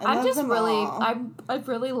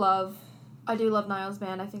love Niall's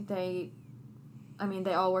band. I think they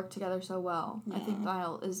all work together so well. Yeah. I think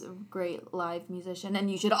Niall is a great live musician,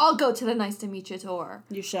 and you should all go to the Nice to Meet You tour.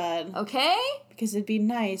 You should. Okay? Because it'd be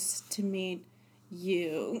nice to meet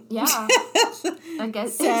you. Yeah. I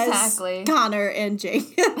guess exactly. Connor and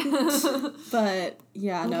Jake. But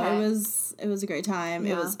yeah, no, it was a great time.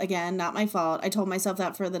 Yeah. It was, again, not my fault. I told myself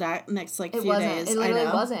that for the next few days. It literally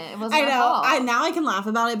wasn't. It wasn't I know. our fault. Now I can laugh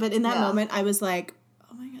about it, but in that moment I was like,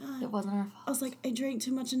 oh my god. It wasn't our fault. I was like, I drank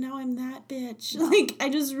too much and now I'm that bitch. No. Like, I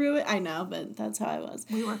just ruined. I know, but that's how I was.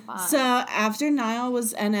 We were fine. So after Niall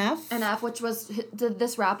was NF. NF, which was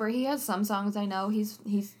this rapper. He has some songs I know.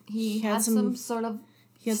 He had some sort of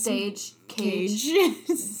stage cage.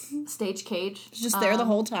 Stage cage. Just there the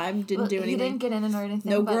whole time. Didn't do anything. He didn't get in it or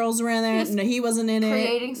anything. No girls were in there. No, he wasn't in it.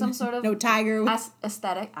 Creating some sort of no tiger.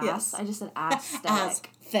 Aesthetic. Yes. I just said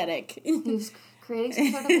aesthetic. Aesthetic. He was creating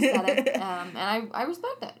some sort of aesthetic, and I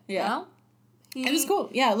respect it. Yeah. You know? It was cool.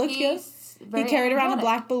 Yeah, it looked good. He carried around a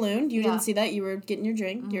black balloon. You didn't see that. You were getting your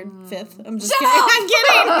drink, your fifth. I'm just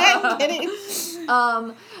kidding. I'm kidding.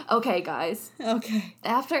 Okay, guys. Okay.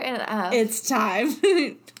 After NF, it's time.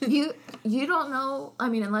 you don't know. I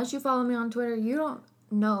mean, unless you follow me on Twitter, you don't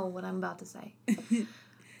know what I'm about to say.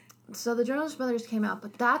 So the Jonas Brothers came out,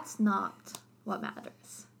 but that's not what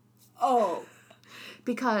matters. Oh.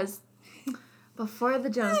 Because before the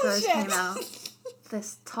Jonas Brothers came out,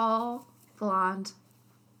 this tall, blonde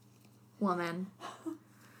woman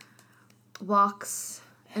walks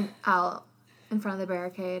out in front of the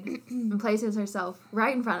barricade and places herself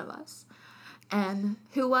right in front of us. And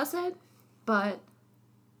who was it but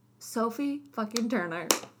Sophie fucking Turner?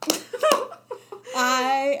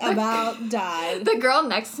 I about died. The girl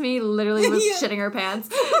next to me literally was shitting her pants.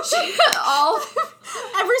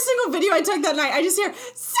 Every single video I took that night, I just hear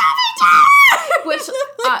Sophie Turner! Which,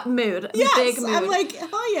 mood. Yes, big mood. I'm like,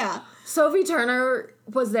 oh yeah. Sophie Turner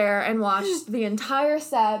was there and watched the entire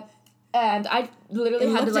set, and I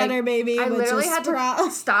literally had to at her, baby, I literally had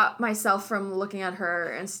to stop myself from looking at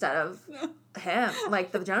her instead of him,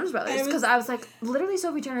 like the Jonas Brothers, because I was like, literally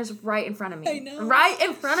Sophie Turner's right in front of me. I know. Right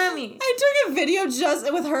in front of me. I took a video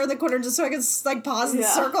just with her in the corner just so I could like pause and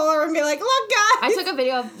circle her and be like, look guys. I took a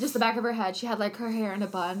video of just the back of her head. She had like her hair in a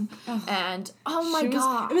bun, and oh my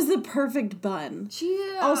god. It was the perfect bun.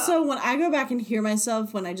 Also, when I go back and hear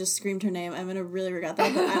myself when I just screamed her name, I'm going to really regret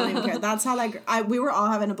that, but I don't even care. That's how we were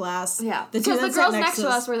all having a blast. Yeah. Because the girls next to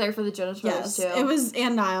us were there for the Jonas Brothers too. It was,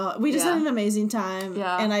 and Niall. We just had an amazing time.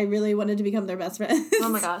 Yeah. And I really wanted to become their best friends. Oh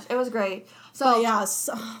my gosh, it was great. So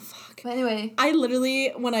fuck. But anyway, I literally,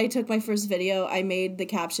 when I took my first video, I made the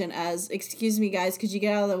caption as, "Excuse me, guys, could you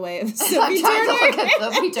get out of the way of Sophie Turner?"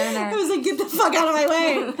 Sophie Turner. I was like, "Get the fuck out of my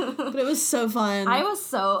way!" But it was so fun. I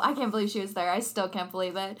can't believe she was there. I still can't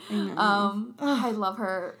believe it. I love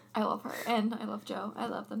her. I love her, and I love Joe. I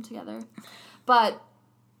love them together. But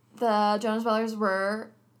the Jonas Brothers were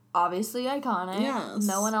obviously iconic. Yes.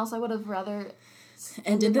 No one else I would have rather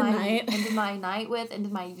ended my night with,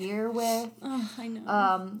 ended my year with. Oh, I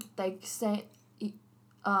know. Like say,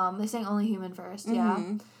 They sang Only Human first, yeah.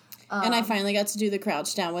 And I finally got to do the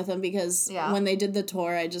crouch down with them because when they did the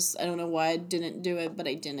tour, I don't know why I didn't do it, but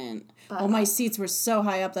I didn't. Well, my seats were so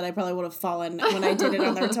high up that I probably would have fallen when I did it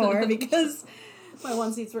on their tour because my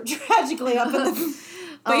one seats were tragically up in the...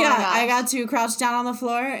 But I got to crouch down on the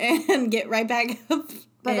floor and get right back up.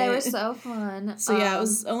 But they were so fun. So it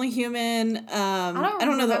was Only Human. I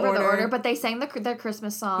don't know the order, but they sang their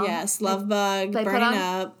Christmas song. Yes, Love Bug, they Burning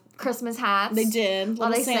Up. Christmas hats. They did.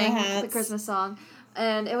 While they sang hats. the Christmas song.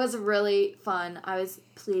 And it was really fun. I was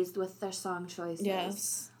pleased with their song choices.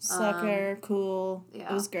 Yes. Sucker, cool.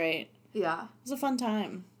 Yeah. It was great. Yeah. It was a fun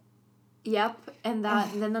time. Yep. And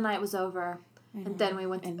then the night was over. And then we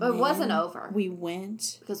went to... it wasn't over. We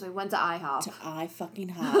went... because we went to IHOP. To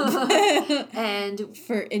IHOP. And...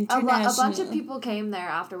 for international... a bunch of people came there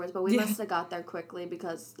afterwards, but we must have got there quickly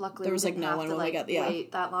because luckily there was we didn't have to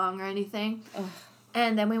wait that long or anything. Ugh.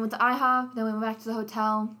 And then we went to IHOP, then we went back to the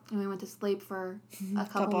hotel, and we went to sleep for a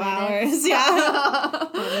couple minutes. Hours, yeah.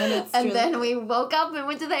 And then we woke up and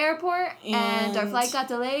went to the airport, and our flight got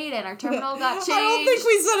delayed, and our terminal got changed. I don't think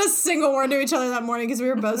we said a single word to each other that morning because we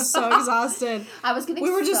were both so exhausted. I was getting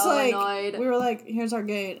so annoyed. We were like, here's our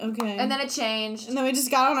gate, okay. And then it changed. And then we just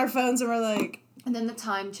got on our phones and we're like... And then the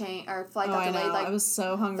time change, our flight got delayed I was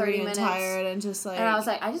so hungry and tired and just like... And I was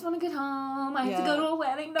like, I just want to get home. I have to go to a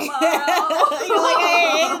wedding tomorrow. You're like,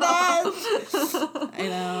 I hate this. I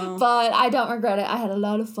know. But I don't regret it. I had a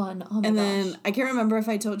lot of fun. Oh my gosh. Then, I can't remember if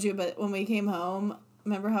I told you, but when we came home,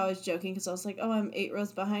 remember how I was joking? Because I was like, oh, I'm 8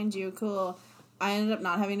 rows behind you. Cool. I ended up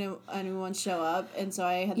not having anyone show up, and so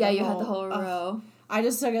I had had the whole row. I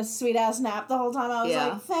just took a sweet-ass nap the whole time. I was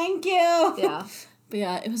like, thank you. Yeah. But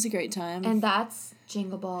yeah, it was a great time. And that's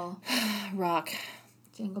Jingle Ball. Rock.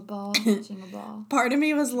 Jingle Ball, Jingle Ball. Part of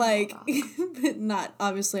me was like, not,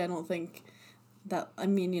 obviously I don't think that, I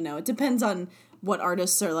mean, it depends on what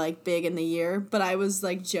artists are like big in the year, but I was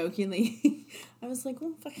like jokingly, I was like,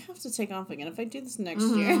 well, if I have to take off again, if I do this next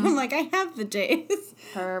year, I'm like, I have the days.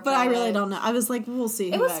 Perfect. But I really don't know. I was like, we'll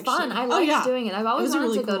see. It was fun. I liked doing it. I've always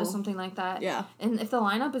wanted to go to something like that. Yeah. And if the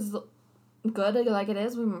lineup is good like it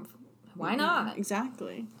is, why not?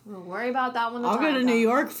 Exactly. We'll worry about that when the I'll time go to comes. New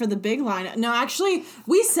York for the big lineup. No, actually,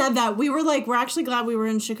 we said that. We were like, we're actually glad we were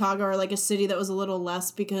in Chicago or like a city that was a little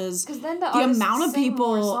less because then the amount of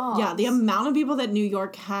people, more songs. Yeah, the amount of people that New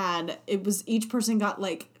York had, it was each person got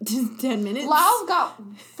like 10 minutes. Loud got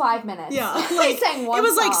 5 minutes. Yeah, like sang one. It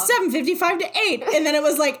was song. like 7:55 to 8, and then it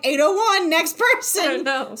was like 8:01 next person. I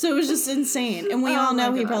know. So it was just insane, and we all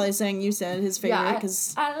know he probably sang. You said his favorite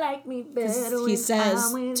because I like me better. He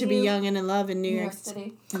says to be young and in love in New York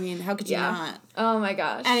City. I mean, how could you not? Oh my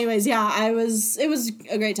gosh. Anyways, yeah, it was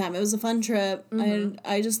a great time. It was a fun trip.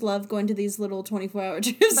 I just love going to these little 24-hour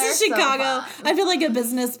trips to Chicago. So I feel like a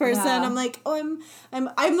business person. Yeah. I'm like, I'm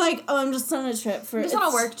just on a trip just on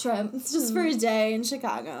a work trip. It's just for a day in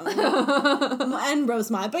Chicago. And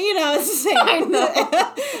Rosemont, but it's the same. I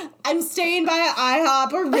know. I'm staying by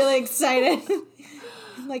IHOP. We're really excited.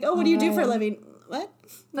 I'm like, oh, what do you do for a living? What?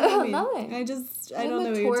 Nothing. I don't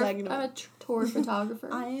know what you're talking about. I'm a tour photographer.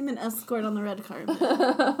 I am an escort on the red carpet.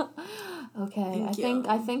 Okay,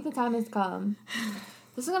 I think the time has come.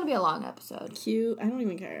 This is gonna be a long episode. Cute. I don't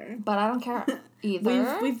even care. But I don't care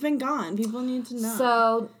either. We've been gone. People need to know.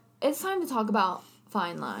 So it's time to talk about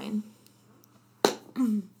Fine Line.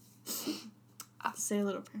 Say a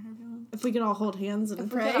little prayer, everyone. If we could all hold hands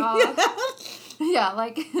and pray. Yeah,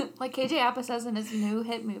 like KJ Apa says in his new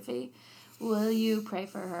hit movie, will you pray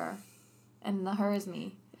for her? And the her is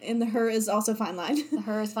me. And the her is also Fine Line. The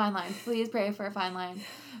her is Fine Line. Please pray for Fine Line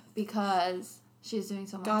because she's doing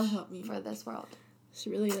so much God help me. for this world. She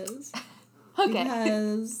really is. Okay.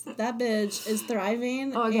 Because that bitch is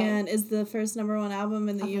thriving and is the first #1 album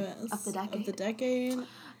in the U.S. Of the decade. Of the decade.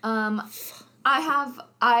 I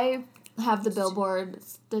have the Billboard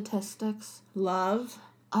statistics. Love.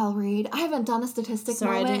 I'll read. I haven't done a statistic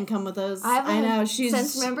moment. I didn't come with those. I know.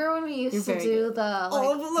 Since remember when we used to do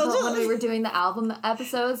when we were doing the album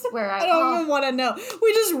episodes where I don't even want to know.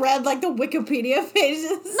 We just read like the Wikipedia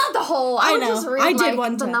pages. Not the whole. I know. Just read, I did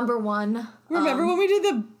one the time. #1. Remember when we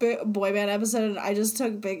did the boy band episode and I just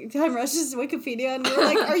took Big Time Rush's Wikipedia and you were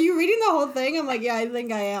like, are you reading the whole thing? I'm like, yeah, I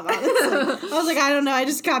think I am. Honestly. I was like, I don't know. I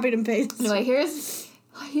just copied and pasted. Anyway,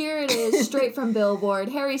 here it is, straight from Billboard.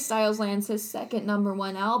 Harry Styles lands his second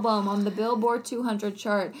 #1 album on the Billboard 200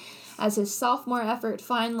 chart as his sophomore effort,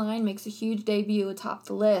 Fine Line, makes a huge debut atop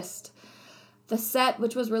the list. The set,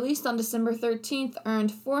 which was released on December 13th,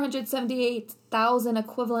 earned 478,000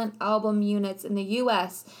 equivalent album units in the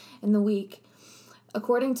U.S. in the week,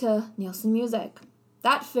 according to Nielsen Music.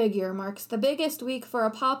 That figure marks the biggest week for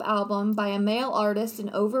a pop album by a male artist in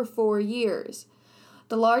over 4 years,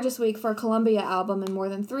 the largest week for a Columbia album in more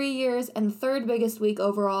than 3 years, and the third biggest week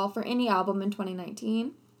overall for any album in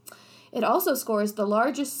 2019. It also scores the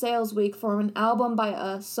largest sales week for an album by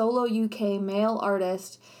a solo UK male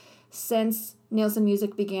artist since Nielsen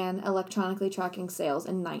Music began electronically tracking sales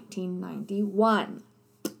in 1991.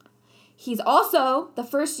 He's also the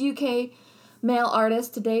first UK male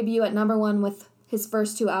artist to debut at number 1 with his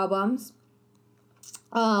first 2 albums.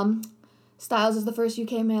 Styles is the first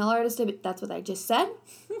UK male artist. That's what I just said.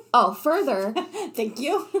 Oh, further. Thank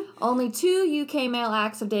you. Only 2 UK male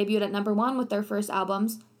acts have debuted at number 1 with their first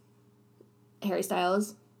albums. Harry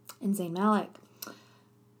Styles and Zayn Malik.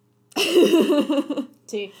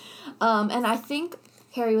 T. And I think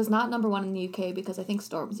Harry was not number 1 in the UK because I think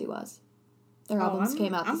Stormzy was. Their albums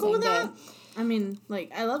came out the same day. That. I mean,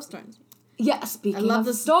 like, I love Stormzy. Yeah, speaking of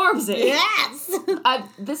Stormzy. Yes!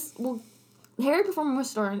 Harry performing with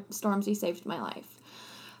Stormzy saved my life.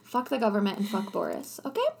 Fuck the government and fuck Boris.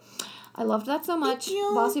 Okay? I loved that so much.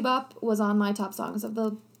 Bossy Bop was on my top songs of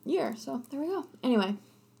the year, so there we go. Anyway,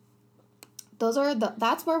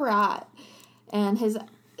 that's where we're at. And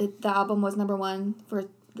the album was number 1 for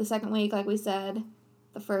the second week, like we said.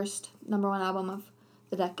 The first number 1 album of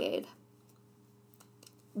the decade.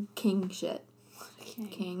 King shit.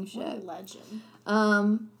 King shit. What a legend.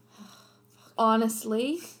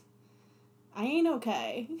 Honestly, I ain't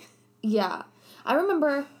okay. Yeah. I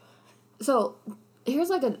remember, so here's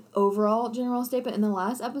like an overall general statement. In the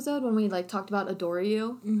last episode when we like talked about Adore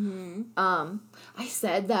You, I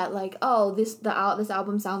said that like, oh, this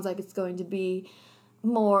album sounds like it's going to be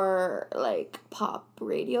more like pop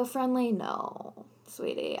radio friendly. No,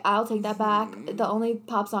 sweetie, I'll take that back. The only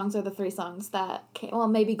pop songs are the 3 songs that came, well,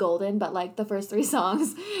 maybe Golden, but like the first 3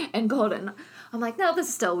 songs and Golden. I'm like, no, this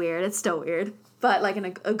is still weird. It's still weird, but like in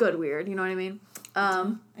a good weird, you know what I mean?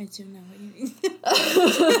 I do know what you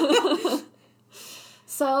mean.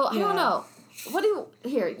 So, I don't know.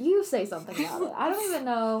 You say something about it. I don't even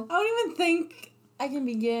know. I don't even think I can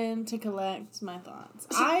begin to collect my thoughts.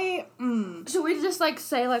 Should we just, like,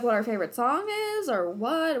 say, like, what our favorite song is, or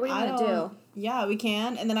what? What are you gonna do? Yeah, we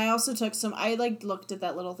can. And then I also took I, like, looked at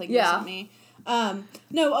that little thing you sent me.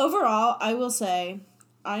 No, overall, I will say,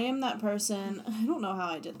 I am that person, I don't know how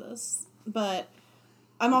I did this, but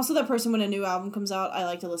I'm also that person when a new album comes out, I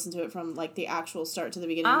like to listen to it from, like, the actual start to the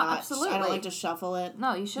beginning. Absolutely. I don't like to shuffle it.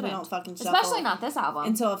 No, you shouldn't. We don't fucking shuffle. Especially not this album.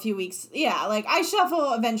 Until a few weeks. Yeah, like, I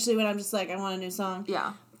shuffle eventually when I'm just like, I want a new song.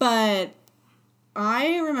 Yeah. But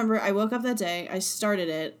I remember I woke up that day, I started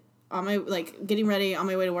it on my, like, getting ready on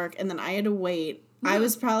my way to work, and then I had to wait. I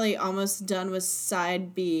was probably almost done with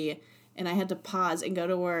side B, and I had to pause and go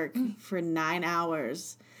to work for 9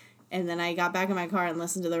 hours. And then I got back in my car and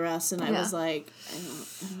listened to the rest, and I was like, I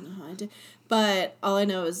don't know how I did. But all I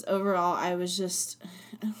know is overall, I was just,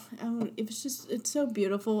 it's so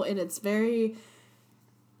beautiful, and it's very,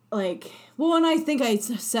 like, well, and I think I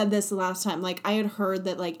said this the last time, like, I had heard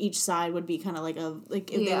that, like, each side would be kind of like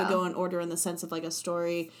if they would go in order in the sense of, like, a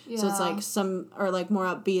story. Yeah. So it's, like, some are, like, more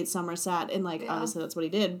upbeat, some are sad, and, like, obviously that's what he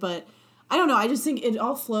did, but I don't know, I just think it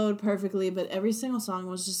all flowed perfectly, but every single song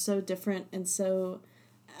was just so different and so...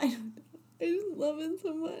 I just love it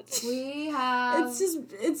so much.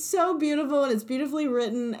 It's so beautiful, and it's beautifully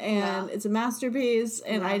written, and it's a masterpiece,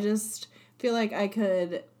 and I just feel like I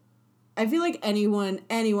feel like anyone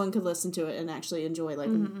could listen to it and actually enjoy, like,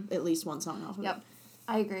 at least one song off of it. Yep,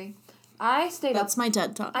 I agree. That's my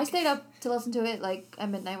TED Talk. I stayed up to listen to it, like, at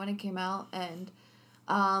midnight when it came out, and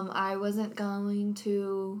I wasn't going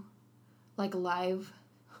to, like, live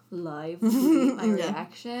my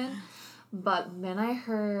reaction. But then I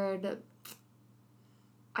heard,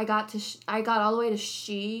 I got all the way to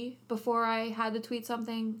She before I had to tweet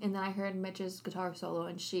something, and then I heard Mitch's guitar solo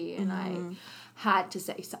in She, and I had to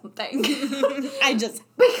say something. Because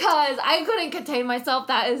I couldn't contain myself.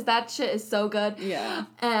 That shit is so good. Yeah.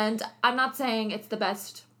 And I'm not saying it's the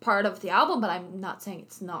best part of the album, but I'm not saying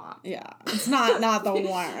it's not. Yeah. It's not the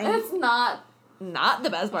worst. It's not the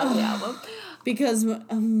best part of the album. Because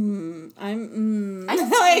I'm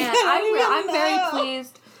very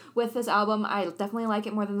pleased with this album. I definitely like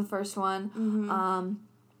it more than the first one.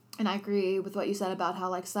 And I agree with what you said about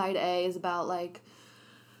how, like, side A is about, like,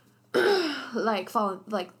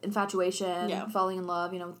 infatuation, falling in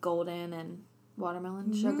love, with Golden and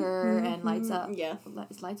Watermelon Sugar and Lights Up. Yeah.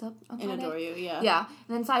 Is Lights Up on And Adore You, yeah. Yeah.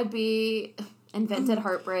 And then side B, Invented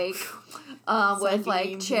Heartbreak, with,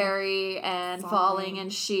 like, Cherry and Falling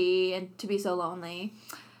and She and To Be So Lonely.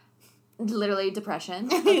 Literally depression,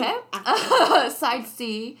 okay? Side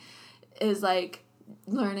C is, like,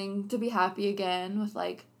 learning to be happy again with,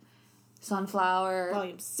 like, Sunflower.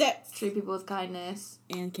 Volume 6. Treat People with Kindness.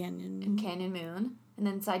 And Canyon. And Canyon Moon. And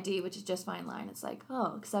then side D, which is Just Fine Line. It's like,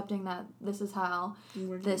 accepting that this is how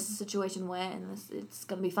this situation went and it's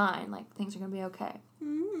going to be fine. Like, things are going to be okay.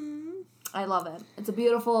 Mm-hmm. I love it. It's a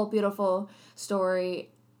beautiful, beautiful story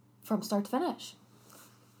from start to finish.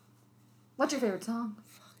 What's your favorite song?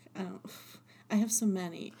 I have so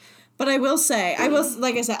many. But I will say,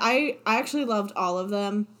 like I said, I actually loved all of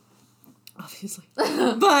them. Obviously. But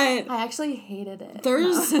I actually hated it.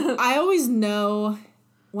 I always know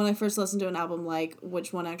when I first listen to an album, like,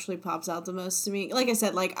 which one actually pops out the most to me. Like I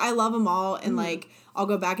said, like, I love them all, and, like, I'll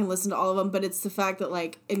go back and listen to all of them, but it's the fact that,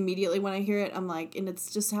 like, immediately when I hear it, I'm like, and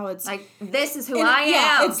it's just how it's... Like, this is who I am!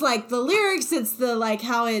 Yeah, it's, like, the lyrics, it's the, like,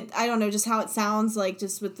 how it... I don't know, just how it sounds, like,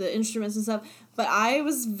 just with the instruments and stuff. But I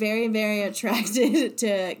was very, very attracted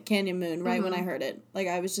to Canyon Moon right when I heard it. Like,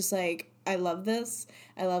 I was just like, I love this.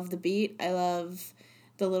 I love the beat. I love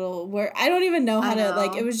the little... where I don't even know how to...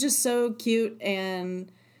 Like, it was just so cute and...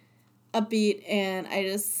 upbeat, and I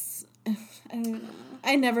don't even know.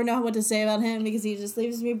 I never know what to say about him because he just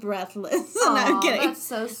leaves me breathless. Aww, no, I'm kidding. That's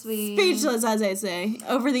so sweet. Speechless, as I say.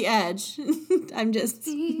 Over the edge. I'm just...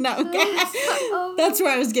 No. That's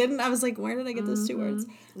where I was getting. I was like, where did I get those two words?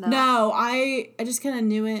 No, I just kind of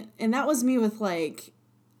knew it. And that was me with, like...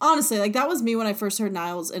 Honestly, like, that was me when I first heard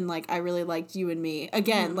Niles, and, like, I really liked You and Me.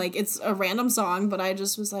 Again, like, it's a random song, but I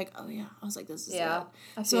just was like, oh, yeah. I was like, this is it.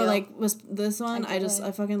 So, like, was this one, I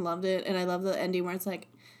fucking loved it, and I love the ending where it's, like,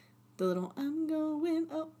 the little, I'm going,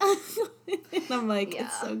 and I'm like,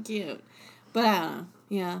 it's so cute. But I don't know.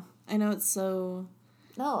 Yeah. I know it's so...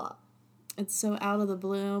 No. It's so out of the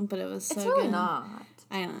blue, but it was so good. It's really not.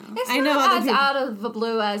 I don't know. It's not as out of the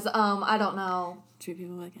blue as, I don't know. Treat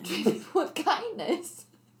People with Kindness. Treat People with Kindness.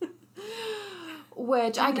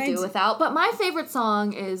 Which I could do without. But my favorite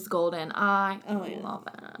song is Golden. I love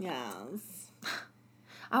it. Yes.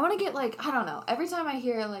 I want to get, like, I don't know. Every time I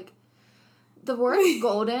hear, like, the word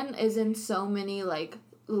golden is in so many, like,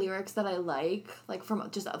 lyrics that I like from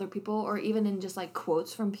just other people, or even in just, like,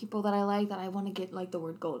 quotes from people that I like, that I want to get, like, the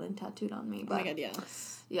word golden tattooed on me. But, oh my god,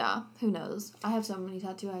 yes. Yeah, who knows? I have so many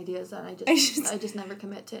tattoo ideas that I just never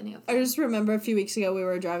commit to any of them. I just remember a few weeks ago we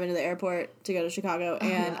were driving to the airport to go to Chicago,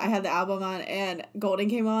 and I had the album on, and Golden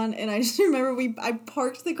came on, and I just remember I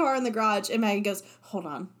parked the car in the garage, and Maggie goes, hold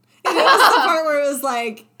on. And it was the part where it was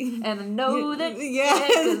like... And I know that... Yeah.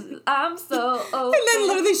 Because I'm so open. And then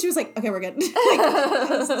literally she was like, okay, we're good. Like,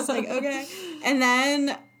 I was just like, okay. And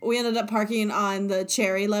then we ended up parking on the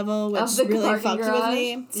Cherry level, which really fucked with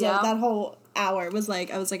me. So that whole hour was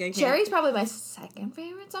like, I was like, I can't. Cherry's probably my second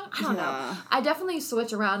favorite song. I don't know. I definitely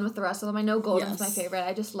switch around with the rest of them. I know Golden's my favorite.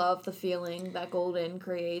 I just love the feeling that Golden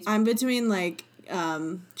creates. I'm between, like,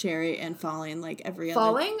 Cherry and Falling, like, every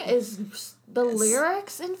Falling is... The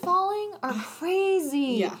lyrics in Falling are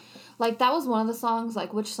crazy. Yeah. Like, that was one of the songs,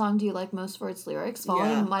 like, which song do you like most for its lyrics?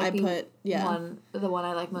 Falling might be the one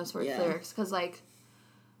I like most for its lyrics. Because, like...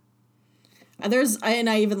 And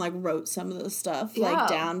I even, like, wrote some of the stuff, like,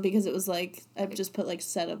 down, because it was, like, I've just put, like,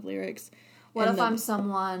 set of lyrics. What if I'm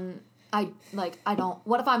someone... what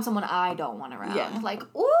if I'm someone I don't want around? Yeah. Like,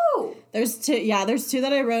 ooh! There's two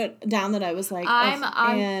that I wrote down that I was like...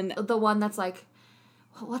 I'm the one that's, like...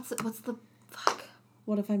 What's the... Fuck.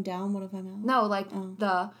 What if I'm down? What if I'm out? No, like,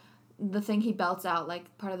 the thing he belts out,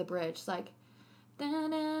 like, part of the bridge. It's like...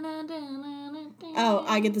 Oh,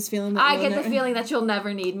 I get this feeling that feeling that you'll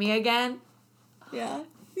never need me again. Yeah.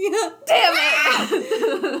 Yeah. Damn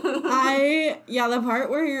it! The part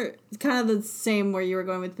where you're kind of the same where you were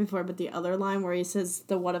going with before, but the other line where he says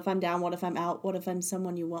the what if I'm down, what if I'm out, what if I'm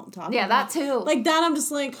someone you won't talk about. Yeah, that too. Like that, I'm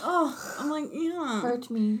just like, oh, I'm like, yeah. Hurt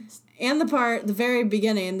me. And the very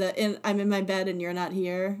beginning, I'm in my bed and you're not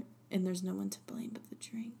here, and there's no one to blame but the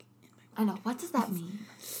drink in my I know. What does that mean?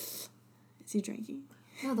 Is he drinking?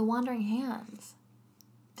 No, the wandering hands.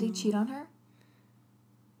 Did he cheat on her?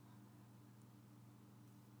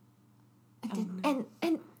 And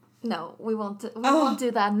no, we won't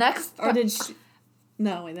do that next. Or did she?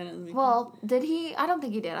 No, wait, that doesn't make Well, did he? I don't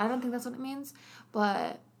think he did. I don't think that's what it means.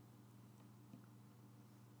 But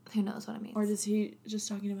who knows what it means? Or is he just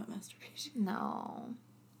talking about masturbation? No.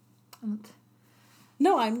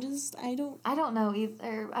 No, I don't know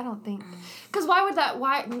either. I don't think. Because why?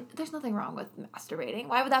 There's nothing wrong with masturbating.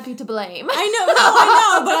 Why would that be to blame? I know,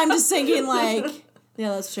 but I'm just thinking, like, yeah,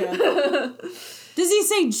 that's true. Does he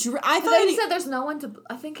say I thought he said there's no one to...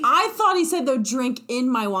 I thought he said, though, drink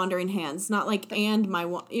in my wandering hands, not, like, and my... You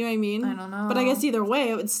know what I mean? I don't know. But I guess either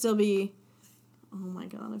way, it would still be... Oh, my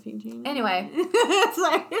God, if he changed. Anyway.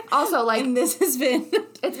 Sorry. Also, like... And this has been...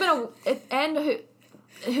 It's been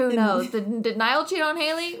Who knows? Did Niall cheat on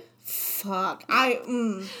Haley? Fuck.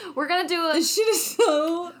 We're gonna do this shit is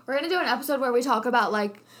so... We're gonna do an episode where we talk about,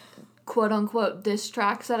 like, quote-unquote diss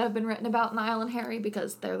tracks that have been written about Niall and Harry,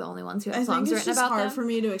 because they're the only ones who have songs written about them. It's hard for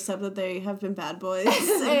me to accept that they have been bad boys.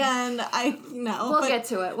 And We'll get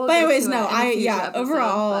to it.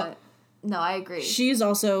 Overall... No, I agree. She's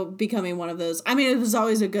also becoming one of those. I mean, it was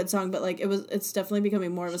always a good song, but, like, it's definitely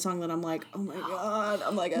becoming more of a song that I'm like, oh my god.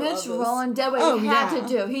 I'm like, I love this. Mitch Rowland did what he had to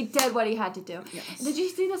do. He did what he had to do. Yes. Did you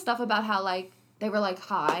see the stuff about how, like, they were, like,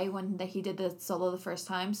 high when he did the solo the first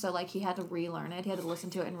time, so, like, he had to relearn it. He had to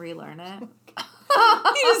listen to it and relearn it.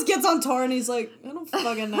 He just gets on tour and he's like, I don't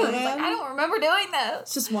fucking know, man. He's like, I don't remember doing this.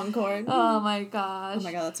 It's just one chord. Oh my gosh. Oh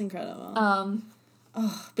my god, that's incredible.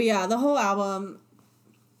 But yeah, the whole album...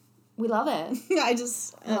 We love it. I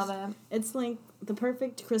just love it. It's like the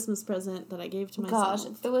perfect Christmas present that I gave to myself. Gosh,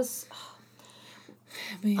 it was...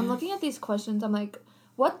 I'm looking at these questions. I'm like,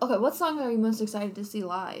 what song are you most excited to see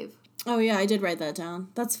live? Oh yeah, I did write that down.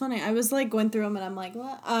 That's funny. I was like going through them and I'm like,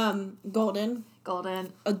 what? Golden.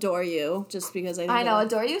 Adore You, just because I know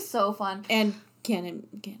Adore You is so fun. And Candyman,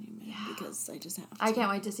 because I just have to. I can't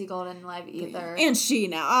wait to see Golden live either. And She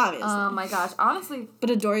now, obviously. Oh my gosh, honestly. But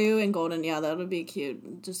Adore You and Golden, yeah, that would be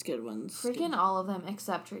cute. Just good ones. Freaking all of them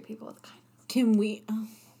except Treat People with Kindness. Can we?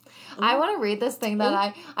 I want to read this thing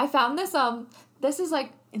that I found this this is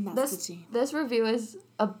like and that's this review is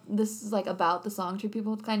this is like about the song Treat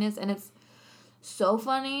People with Kindness, and it's so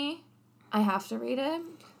funny. I have to read it.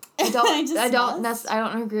 I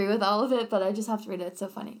don't agree with all of it, but I just have to read it. It's so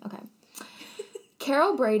funny. Okay.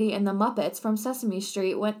 Carol Brady and the Muppets from Sesame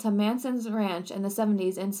Street went to Manson's Ranch in the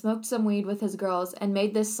 70s and smoked some weed with his girls and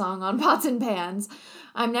made this song on pots and pans.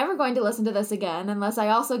 I'm never going to listen to this again unless I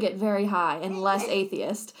also get very high and less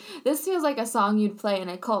atheist. This feels like a song you'd play in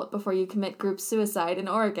a cult before you commit group suicide in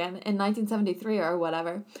Oregon in 1973 or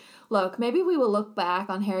whatever. Look, maybe we will look back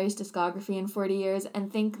on Harry's discography in 40 years and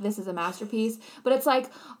think this is a masterpiece, but it's like,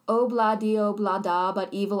 oh blah dee oh blah da, but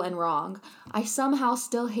evil and wrong. I somehow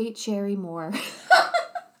still hate Cherry more.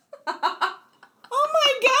 Oh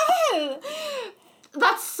my god!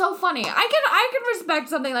 That's so funny. I can respect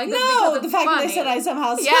something like this because it's the fact funny. that they said I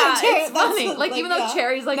somehow still Cherry. It's funny. Like even though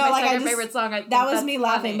Cherry's like my second favorite song, I think that was that's me funny.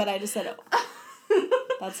 laughing, but I just said it.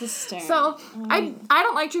 That's hysterical. So I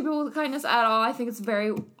don't like Treat People with Kindness at all. I think it's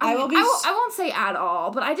very. I won't say at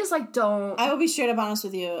all, but I just like don't. I will be straight up honest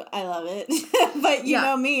with you. I love it, but you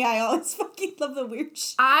know me. I always fucking love the weird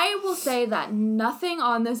shit. I will say that nothing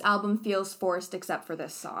on this album feels forced except for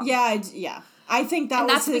this song. Yeah. I think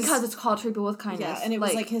that's because it's called Treat People with Kindness. Yeah, and it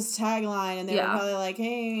was like his tagline, and they were probably like,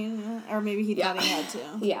 "Hey," or maybe he thought he had to.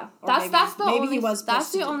 Yeah, or that's the maybe only. he was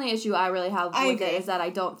that's the only issue I really have with it is that I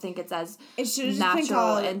don't think it's as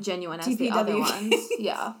natural and genuine as the other ones.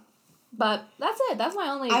 Yeah, but that's it. That's my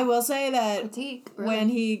only. I will say that critique, really. When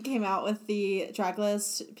he came out with the track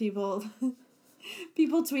list, people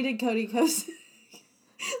tweeted Cody Co's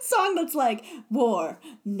song that's like, war,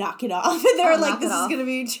 knock it off. And they were like, this is going to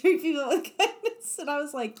be Treat People with Kindness. And I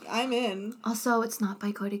was like, I'm in. Also, it's not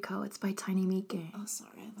by Cody Co. It's by Tiny Meat Gang. Oh,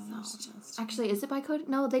 sorry. I thought it was just... Actually, is it by Cody?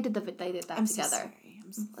 No, they did that together. I'm so sorry.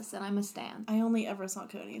 Listen, I'm a stan. I only ever saw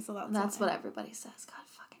Cody, so that's what everybody says. God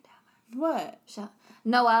fucking damn it. What?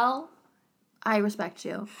 Noel, I respect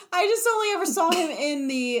you. I just only ever saw him in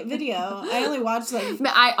the video. I only watched like...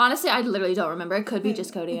 I literally don't remember. It could be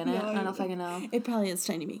just Cody in it. I don't fucking know. It probably is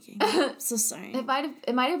Tiny Meat Gang. So sorry. It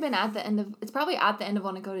might have been at the end of... It's probably at the end of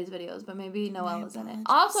one of Cody's videos, but maybe Noel is in it.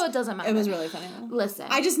 Also, it doesn't matter. It was really funny though. Listen.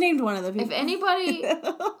 I just named one of the people. If anybody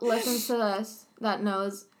listens to this that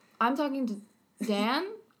knows... I'm talking to Dan...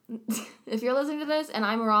 If you're listening to this and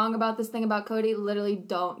I'm wrong about this thing about Cody, literally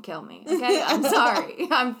don't kill me, okay? I'm sorry.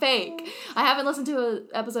 I'm fake. I haven't listened to an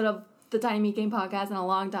episode of the Tiny Meat Game podcast in a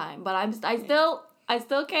long time, but I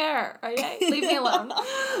still care, okay? Leave me alone.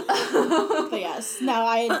 But yes, no,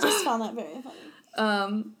 I just found that very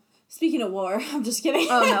funny. Speaking of war, I'm just kidding.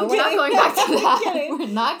 Oh no, we're not going back to that. We're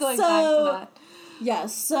not going back to that.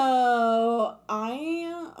 Yes, so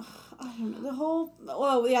I don't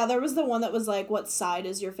know, there was the one that was like, what side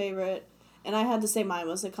is your favorite? And I had to say mine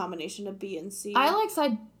was a combination of B and C.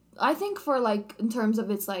 I think for like, in terms of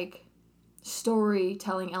its like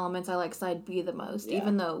storytelling elements, I like side B the most,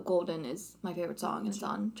 even though Golden is my favorite song and it's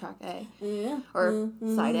on track A. Yeah. Or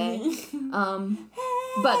side A.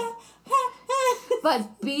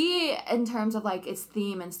 But B, in terms of like its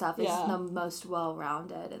theme and stuff, is the most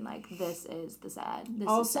well-rounded, and like this is the sad.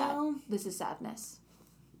 This is sadness.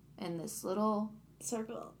 In this little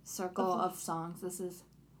circle of songs, this is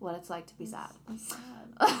what it's like to be sad.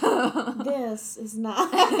 This is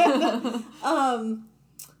not.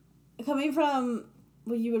 Coming from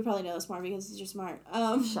well, you would probably know this more because you're smart.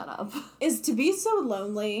 Shut up. Is To Be So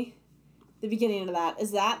Lonely, the beginning of that,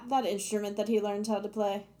 is that instrument that he learned how to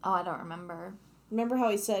play? Oh, I don't remember. Remember how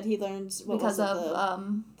he said he learned what because was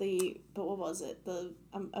it, but what was it?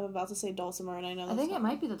 I'm about to say dulcimer, and I know. I think it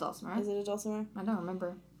might be the dulcimer. Is it a dulcimer? I don't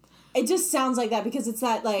remember. It just sounds like that because it's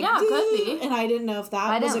that like. Yeah, it could be. And I didn't know if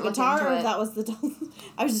that was a guitar or if that was the dulcimer.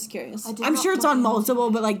 I was just curious. I'm sure it's on multiple,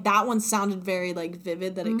 but like that one sounded very like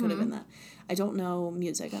vivid that it could have been that. I don't know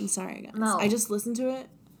music. I'm sorry, guys. No. I just listened to it,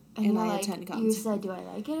 and I attend concerts. You said, "Do I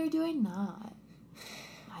like it or do I not?"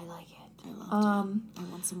 I like it. I loved it. I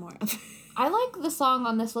want some more. I like the song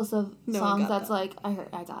on this list of songs that's that. Like,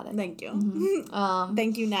 I got it. Thank you. Mm-hmm.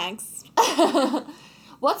 Thank you, next.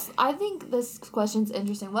 I think this question's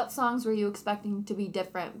interesting. What songs were you expecting to be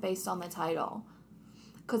different based on the title?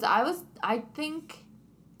 Because I think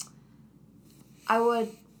I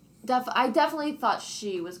definitely thought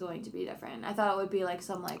She was going to be different. I thought it would be like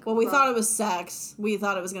some like... Well, we thought it was sex. We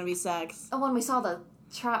thought it was going to be sex. And when we saw the...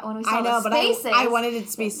 I wanted it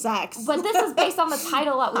to be sex. But this is based on the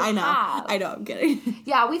title that we have. I know, I'm kidding.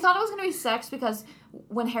 Yeah, we thought it was going to be sex because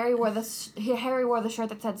when Harry wore the shirt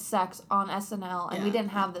that said sex on SNL, and we didn't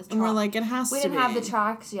have this track. And we're like, it has to be. We didn't have the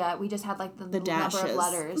tracks yet. We just had like the number of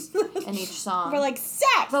letters in each song. We're like,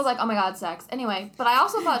 sex! So I was like, oh my god, sex. Anyway, but I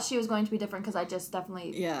also thought She was going to be different because I just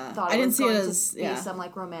definitely thought it was going to be some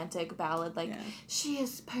like romantic ballad, like, she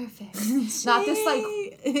is perfect. Not this like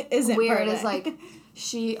isn't weird perfect. as like...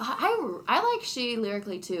 I like She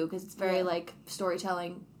lyrically too because it's very like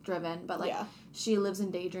storytelling driven, but like she lives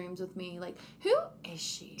in daydreams with me. Like, who is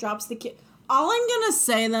she? Drops the kid. All I'm gonna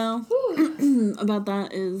say though about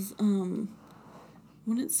that is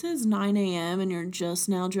when it says 9 a.m. and you're just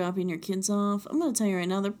now dropping your kids off, I'm gonna tell you right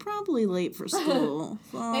now they're probably late for school.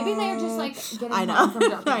 Maybe they're just like getting home from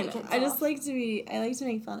dropping the kids off. I like to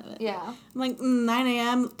make fun of it. Yeah. I'm like 9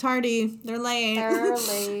 a.m. tardy. They're late.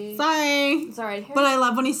 Sorry. But I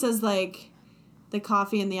love when he says like the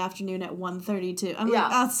coffee in the afternoon at 1:32. I'm like,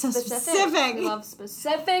 oh, it's so specific. We love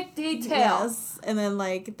specific details. Yes. And then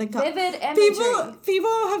like the vivid imagery. People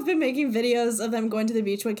have been making videos of them going to the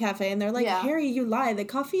Beechwood Cafe and they're like, Harry, you lie. The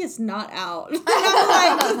coffee is not out. And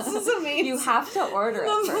I'm like, this is amazing. You have to order it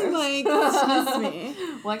first. I'm like, excuse me.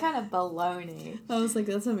 What kind of baloney? I was like,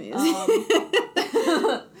 that's amazing.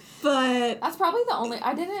 But that's probably the only...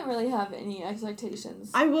 I didn't really have any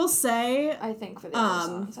expectations. I will say... I think for the other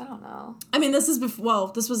songs. I don't know. I mean, this is before... Well,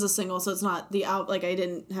 this was a single, so it's not the album... Like, I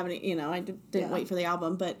didn't have any... You know, I didn't wait for the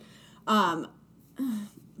album. But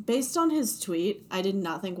based on his tweet, I did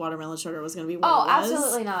not think Watermelon Sugar was going to be what it was.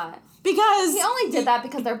 Absolutely not. Because... He only did that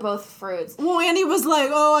because they're both fruits. Well, Andy was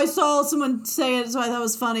like, oh, I saw someone say it, so I thought it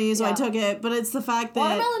was funny, so I took it. But it's the fact that...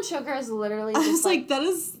 Watermelon Sugar is literally just, I was like, that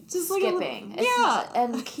is just skipping. Like a,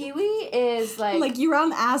 and Kiwi is like... Like, you're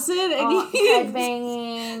on acid, and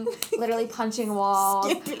headbanging, literally punching walls.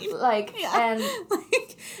 Skipping. Like, and...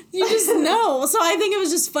 Like, you just know. So I think it was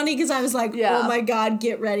just funny, because I was like, oh my god,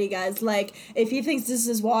 get ready, guys. Like, if he thinks this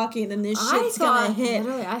is walking, then this shit's gonna hit.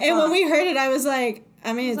 And when we heard it, I was like...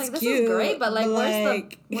 I mean, it's like, cute. This is great, but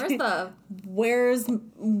like, where's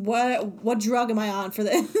what drug am I on for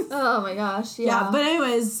this? Oh my gosh, yeah. But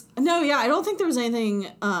anyways, I don't think there was anything.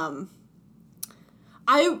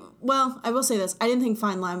 I will say this: I didn't think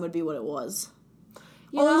Fine Line would be what it was.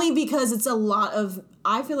 Only because it's a lot of.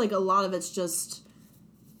 I feel like a lot of it's just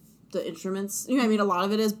the instruments. You know what I mean? A lot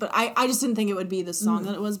of it is, but I just didn't think it would be the song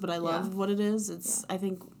that it was. But I love what it is. It's I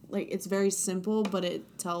think. Like, it's very simple, but it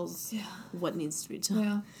tells what needs to be told.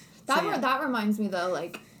 Yeah. That reminds me, though,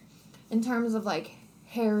 like, in terms of, like,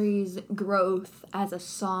 Harry's growth as a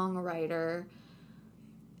songwriter,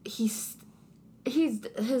 his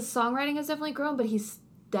songwriting has definitely grown, but he's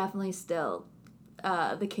definitely still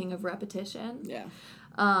the king of repetition. Yeah.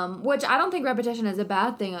 Which I don't think repetition is a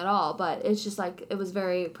bad thing at all, but it's just, like, it was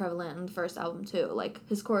very prevalent in the first album, too. Like,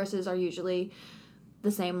 his choruses are usually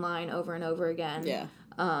the same line over and over again. Yeah.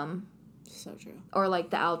 So true. Or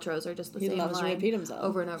like the outros are just the same line to repeat himself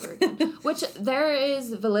over and over again. Which there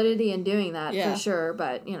is validity in doing that for sure,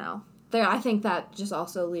 but you know, I think that just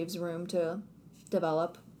also leaves room to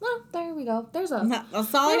develop. Well, there we go. There's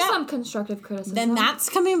some constructive criticism. Then that's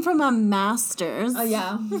coming from a master's. Oh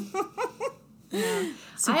yeah.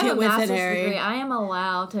 So I have a master's degree. I am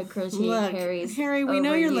allowed to critique Harry's. Harry, we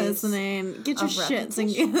know you're listening. Get your shit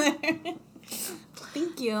together.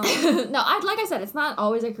 Thank you. No, like I said, it's not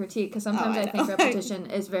always a critique because sometimes I think repetition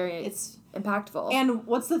is very impactful. And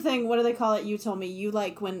what's the thing? What do they call it? You told me you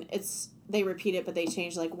like when it's they repeat it, but they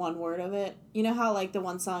change, like, one word of it. You know how, like, the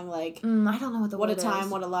one song, like... I don't know what the word is. What a Time,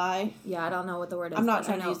 What a Lie? Yeah, I don't know what the word is. I'm not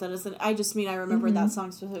trying to use that as an... I just mean I remember that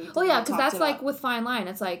song specifically. Oh, yeah, because that's, like, with Fine Line.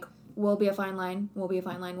 It's, like, we'll be a fine line, we'll be a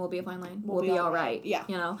fine line, we'll be a fine line, we'll be all right. Yeah.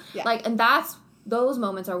 You know? Yeah. Like, and that's... Those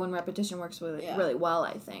moments are when repetition works really well,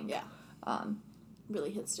 I think. Yeah.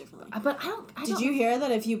 Really hits differently. But I don't... Did you hear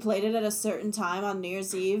that if you played it at a certain time on New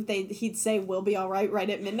Year's Eve, he'd say, we'll be all right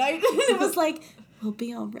at midnight? It was like, we'll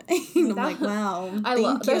be all right. I'm like, wow,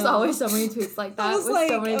 There's always so many tweets like that with like,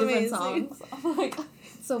 so many amazing. Different songs. I'm like,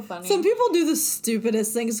 it's so funny. Some people do the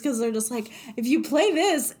stupidest things because they're just like, if you play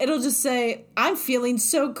this, it'll just say, I'm feeling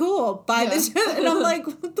so cool by this. And I'm like,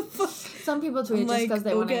 what the fuck? Some people tweet just because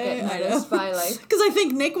they want to get noticed by, like... Because I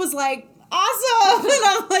think Nick was like, awesome! And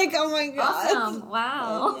I'm like, oh my god. Awesome.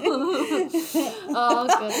 Wow. Oh,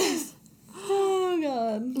 goodness. Oh,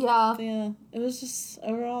 God. Yeah. But yeah. It was just,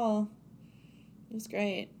 overall, it was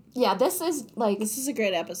great. Yeah, this is, like... This is a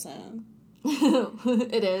great episode.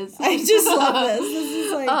 It is. I just love this. This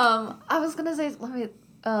is like... I was gonna say, let me,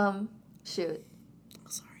 shoot.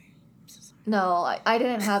 Sorry. I'm so sorry. No, I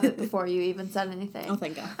didn't have it before you even said anything. Oh,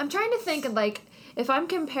 thank God. I'm trying to think of, like, if I'm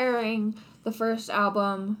comparing the first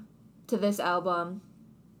album to this album,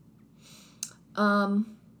 I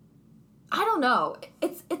don't know.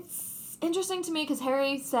 It's interesting to me because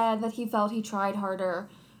Harry said that he felt he tried harder,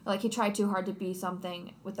 like he tried too hard to be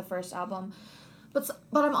something with the first album. But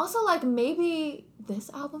I'm also like, maybe this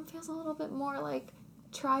album feels a little bit more like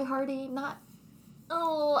try hardy, not...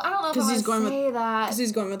 Oh, I don't know if I want to say that. Because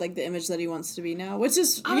he's going with, like, the image that he wants to be now. Which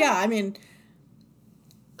is, I mean...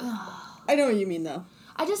 I know what you mean, though.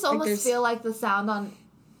 I just almost feel like the sound on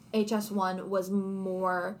HS1 was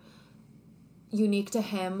more unique to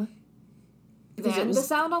him than the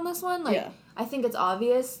sound on this one. Like, I think it's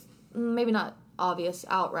obvious, maybe not obvious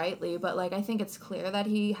outrightly, but, like, I think it's clear that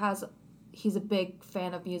he's a big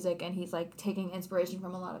fan of music and he's, like, taking inspiration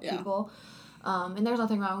from a lot of people. And there's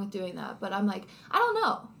nothing wrong with doing that. But I'm like, I don't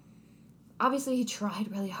know. Obviously, he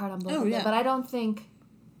tried really hard on both of them, but I don't think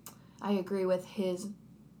I agree with his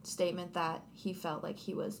statement that he felt like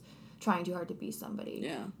he was trying too hard to be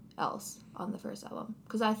somebody else on the first album.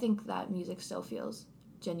 Because I think that music still feels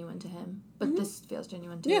genuine to him. But this feels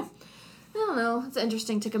genuine, too. Yeah. I don't know. It's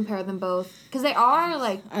interesting to compare them both. Because they are,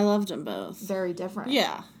 like... I loved them both. Very different.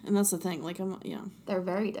 Yeah. And that's the thing. Like, They're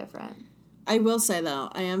very different. I will say, though,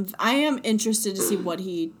 I am interested to see what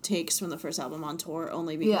he takes from the first album on tour,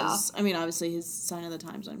 only because, I mean, obviously his sign of the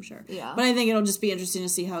times, I'm sure. Yeah. But I think it'll just be interesting to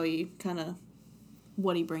see how he kind of...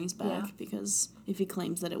 what he brings back, because if he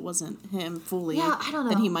claims that it wasn't him fully, I don't know.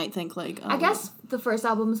 then he might think, like... I guess the first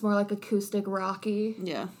album is more, like, acoustic rocky.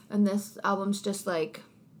 Yeah. And this album's just, like...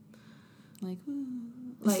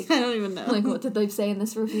 Like, I don't even know. Like, what did they say in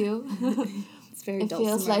this review? It's very It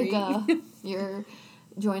feels like you're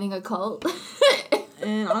joining a cult.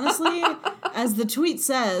 And honestly, as the tweet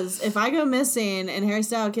says, if I go missing and Harry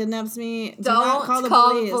Styles kidnaps me, do not call the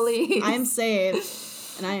police. I am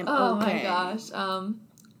safe, and I am okay. Oh my gosh.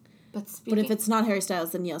 But if it's not Harry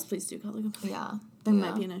Styles, then yes, please do call the police. Yeah. There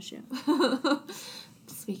might be an issue.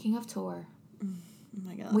 Speaking of tour. Oh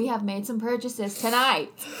my God. We have made some purchases tonight.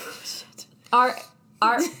 Our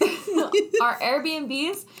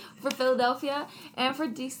Airbnbs for Philadelphia and for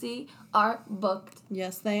DC are booked.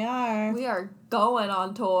 Yes, they are. We are going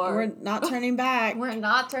on tour. We're not turning back. We're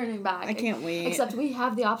not turning back. I can't wait. Except we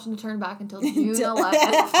have the option to turn back until June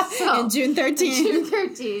 11th. And June 13th. June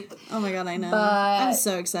 13th. Oh my God, I know. But I'm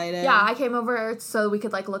so excited. Yeah, I came over so we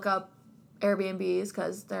could, like, look up Airbnbs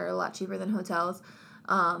because they're a lot cheaper than hotels.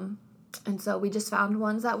 And so we just found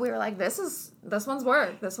ones that we were like, this one's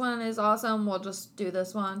work. This one is awesome. We'll just do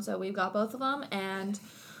this one. So we've got both of them, and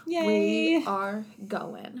yay, we are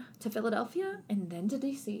going to Philadelphia and then to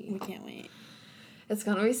DC. We can't wait. It's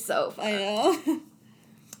gonna be so fun. I know.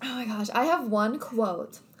 Oh my gosh. I have one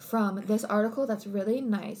quote from this article that's really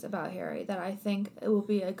nice about Harry that I think it will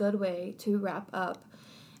be a good way to wrap up.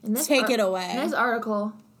 And this Take it away. And this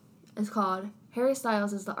article is called Harry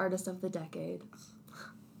Styles is the Artist of the Decade.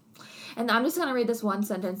 And I'm just going to read this one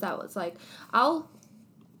sentence that was like, I'll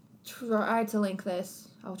try to link this.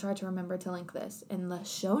 I'll try to remember to link this in the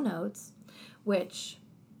show notes, which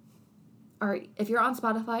are, if you're on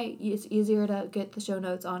Spotify, it's easier to get the show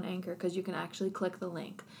notes on Anchor because you can actually click the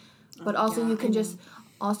link. But you can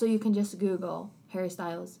just Google Harry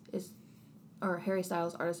Styles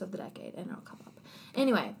Artist of the Decade and it'll come up.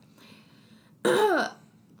 Anyway, the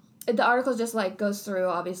article just like goes through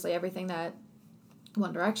obviously everything that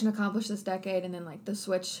One Direction accomplished this decade, and then, like, the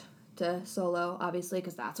switch to solo, obviously,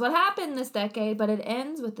 because that's what happened this decade, but it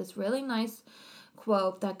ends with this really nice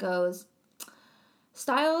quote that goes,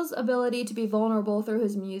 Styles' ability to be vulnerable through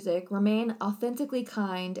his music, remain authentically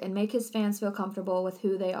kind, and make his fans feel comfortable with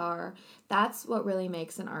who they are. That's what really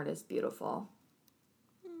makes an artist beautiful.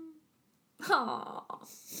 Aww.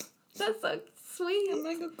 That's so sweet. I'm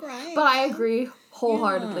gonna go cry. But I agree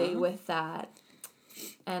wholeheartedly with that.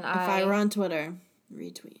 And if I were on Twitter,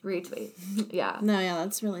 retweet. Yeah. No, yeah,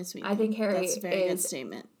 that's really sweet. I think Harry that's a very good is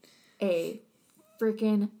statement. A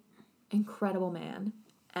freaking incredible man.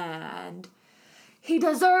 And he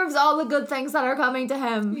deserves all the good things that are coming to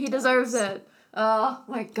him. He deserves it. Oh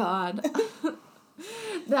my god.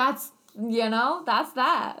 That's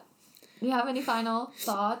that. Do you have any final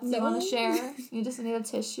thoughts you want to share? You just need a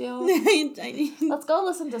tissue? Let's go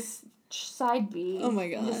listen to Side B. Oh my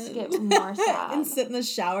god. Just get more sad. And sit in the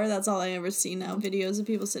shower. That's all I ever see now. Videos of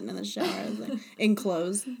people sitting in the shower. Like, in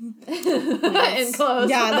clothes. In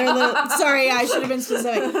clothes. Yeah, they're sorry, I should have been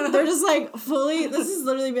specific. They're just like fully, this has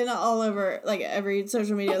literally been all over like every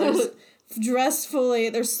social media. They're just dressed fully.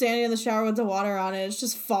 They're standing in the shower with the water on it. It's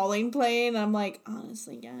just falling playing. I'm like,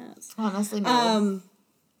 honestly, yes. Honestly, no.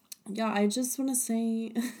 Yeah, I just want to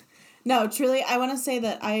say, no, truly, I want to say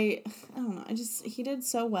that I don't know, he did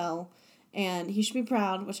so well, and he should be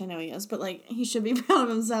proud, which I know he is, but, like, he should be proud of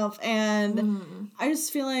himself, and I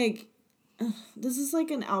just feel like this is,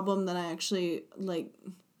 like, an album that I actually, like,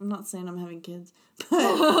 I'm not saying I'm having kids, but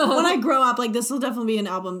when I grow up, like, this will definitely be an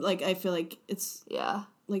album, like, I feel like it's,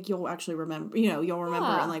 like, you'll actually remember, you'll remember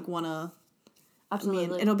and, like, want to. Absolutely. I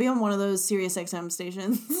mean, it'll be on one of those Sirius XM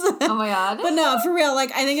stations. Oh my god. But no, for real,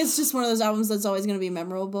 like, I think it's just one of those albums that's always going to be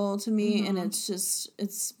memorable to me, and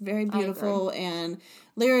it's very beautiful, and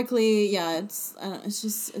lyrically, yeah, it's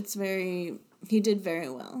very, he did very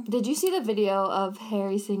well. Did you see the video of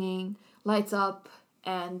Harry singing Lights Up,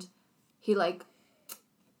 and he's like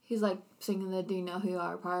singing the Do You Know Who You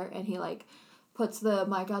Are part, and he, like, puts the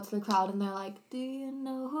mic out to the crowd, and they're like, do you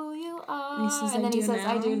know who you are? And then he says,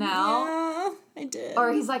 I do now. Yeah, I did.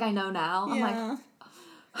 Or he's like, I know now. Yeah.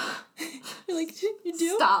 I'm like, you're like, you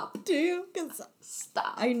do? Stop. Do you?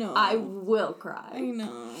 Stop. I know. I will cry. I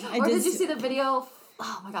know. Did you see the video,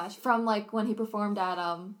 oh my gosh, from, like, when he performed at,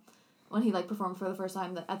 when he, like, performed for the first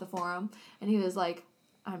time at the Forum, and he was like,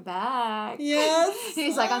 I'm back. Yes.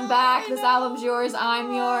 He's like, I'm back. This album's yours.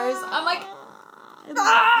 I'm yours. I'm like,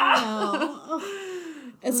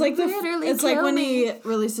 It's like it's like when he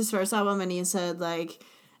released his first album and he said, like,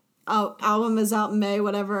 oh, album is out in May,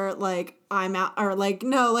 whatever, like, I'm out, or like,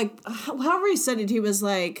 no, like, however he said it, he was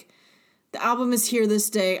like, the album is here this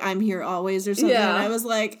day, I'm here always, or something. Yeah. And I was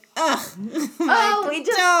like, ugh. Oh, we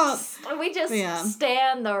just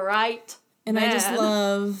stand the right and man. I just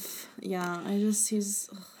love,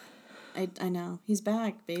 I know. He's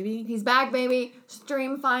back, baby. He's back, baby.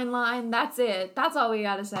 Stream Fine Line. That's it. That's all we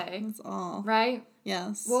gotta say. That's all. Right?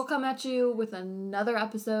 Yes. We'll come at you with another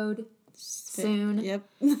episode soon. Yep.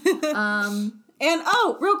 And,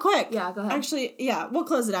 real quick. Yeah, go ahead. Actually, yeah, we'll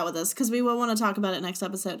close it out with this, because we will want to talk about it next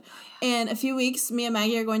episode. In a few weeks, me and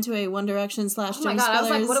Maggie are going to a One Direction / Jonas Brothers. Oh my god, I was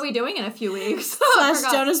like, what are we doing in a few weeks?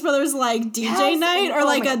 / Jonas Brothers, like, DJ night, or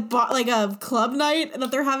like a club night that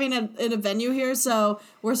they're having in a venue here, so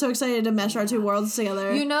we're so excited to mesh our two worlds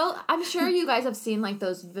together. You know, I'm sure you guys have seen, like,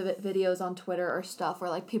 those videos on Twitter or stuff where,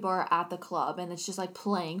 like, people are at the club and it's just, like,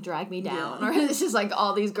 playing Drag Me Down, or it's just, like,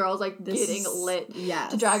 all these girls, like, getting lit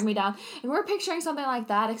to Drag Me Down. And we're picturing something like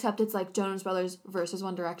that, except it's, like, Jonas Brothers versus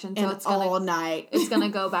One Direction. So and it's gonna, all night. It's gonna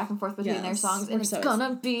go back and forth between their songs, and it's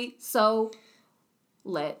gonna be so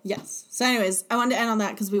lit. Yes. So anyways, I wanted to end on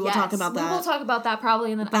that because we will talk about that. We will talk about that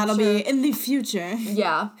probably in the That'll be in the future.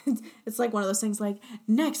 Yeah. It's like one of those things like,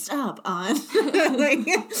 next up on. Like,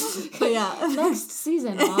 but yeah. Next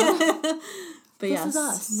season on. But This Is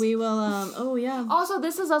Us. We will, oh yeah. Also,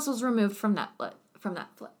 This Is Us was removed from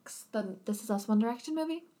Netflix. The This Is Us One Direction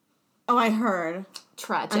movie. Oh, I heard.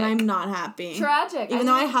 Tragic. And I'm not happy. Tragic. Even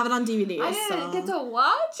though I have it on DVD. I didn't get to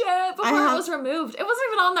watch it before it was removed. It wasn't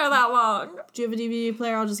even on there that long. Do you have a DVD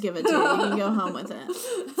player? I'll just give it to you. You can go home with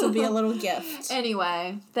it. It'll be a little gift.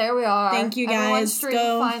 Anyway, there we are. Thank you guys. Stream,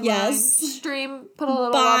 put a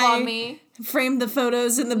little love on me. Frame the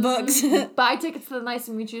photos in the books. Buy tickets to the Nice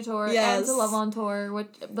to Meet You tour and to Love on tour, which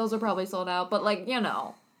those are probably sold out, but, like, you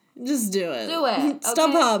know. Just do it. Do it. Okay?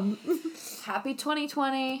 StubHub. Happy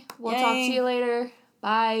 2020. We'll talk to you later.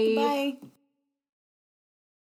 Bye. Bye.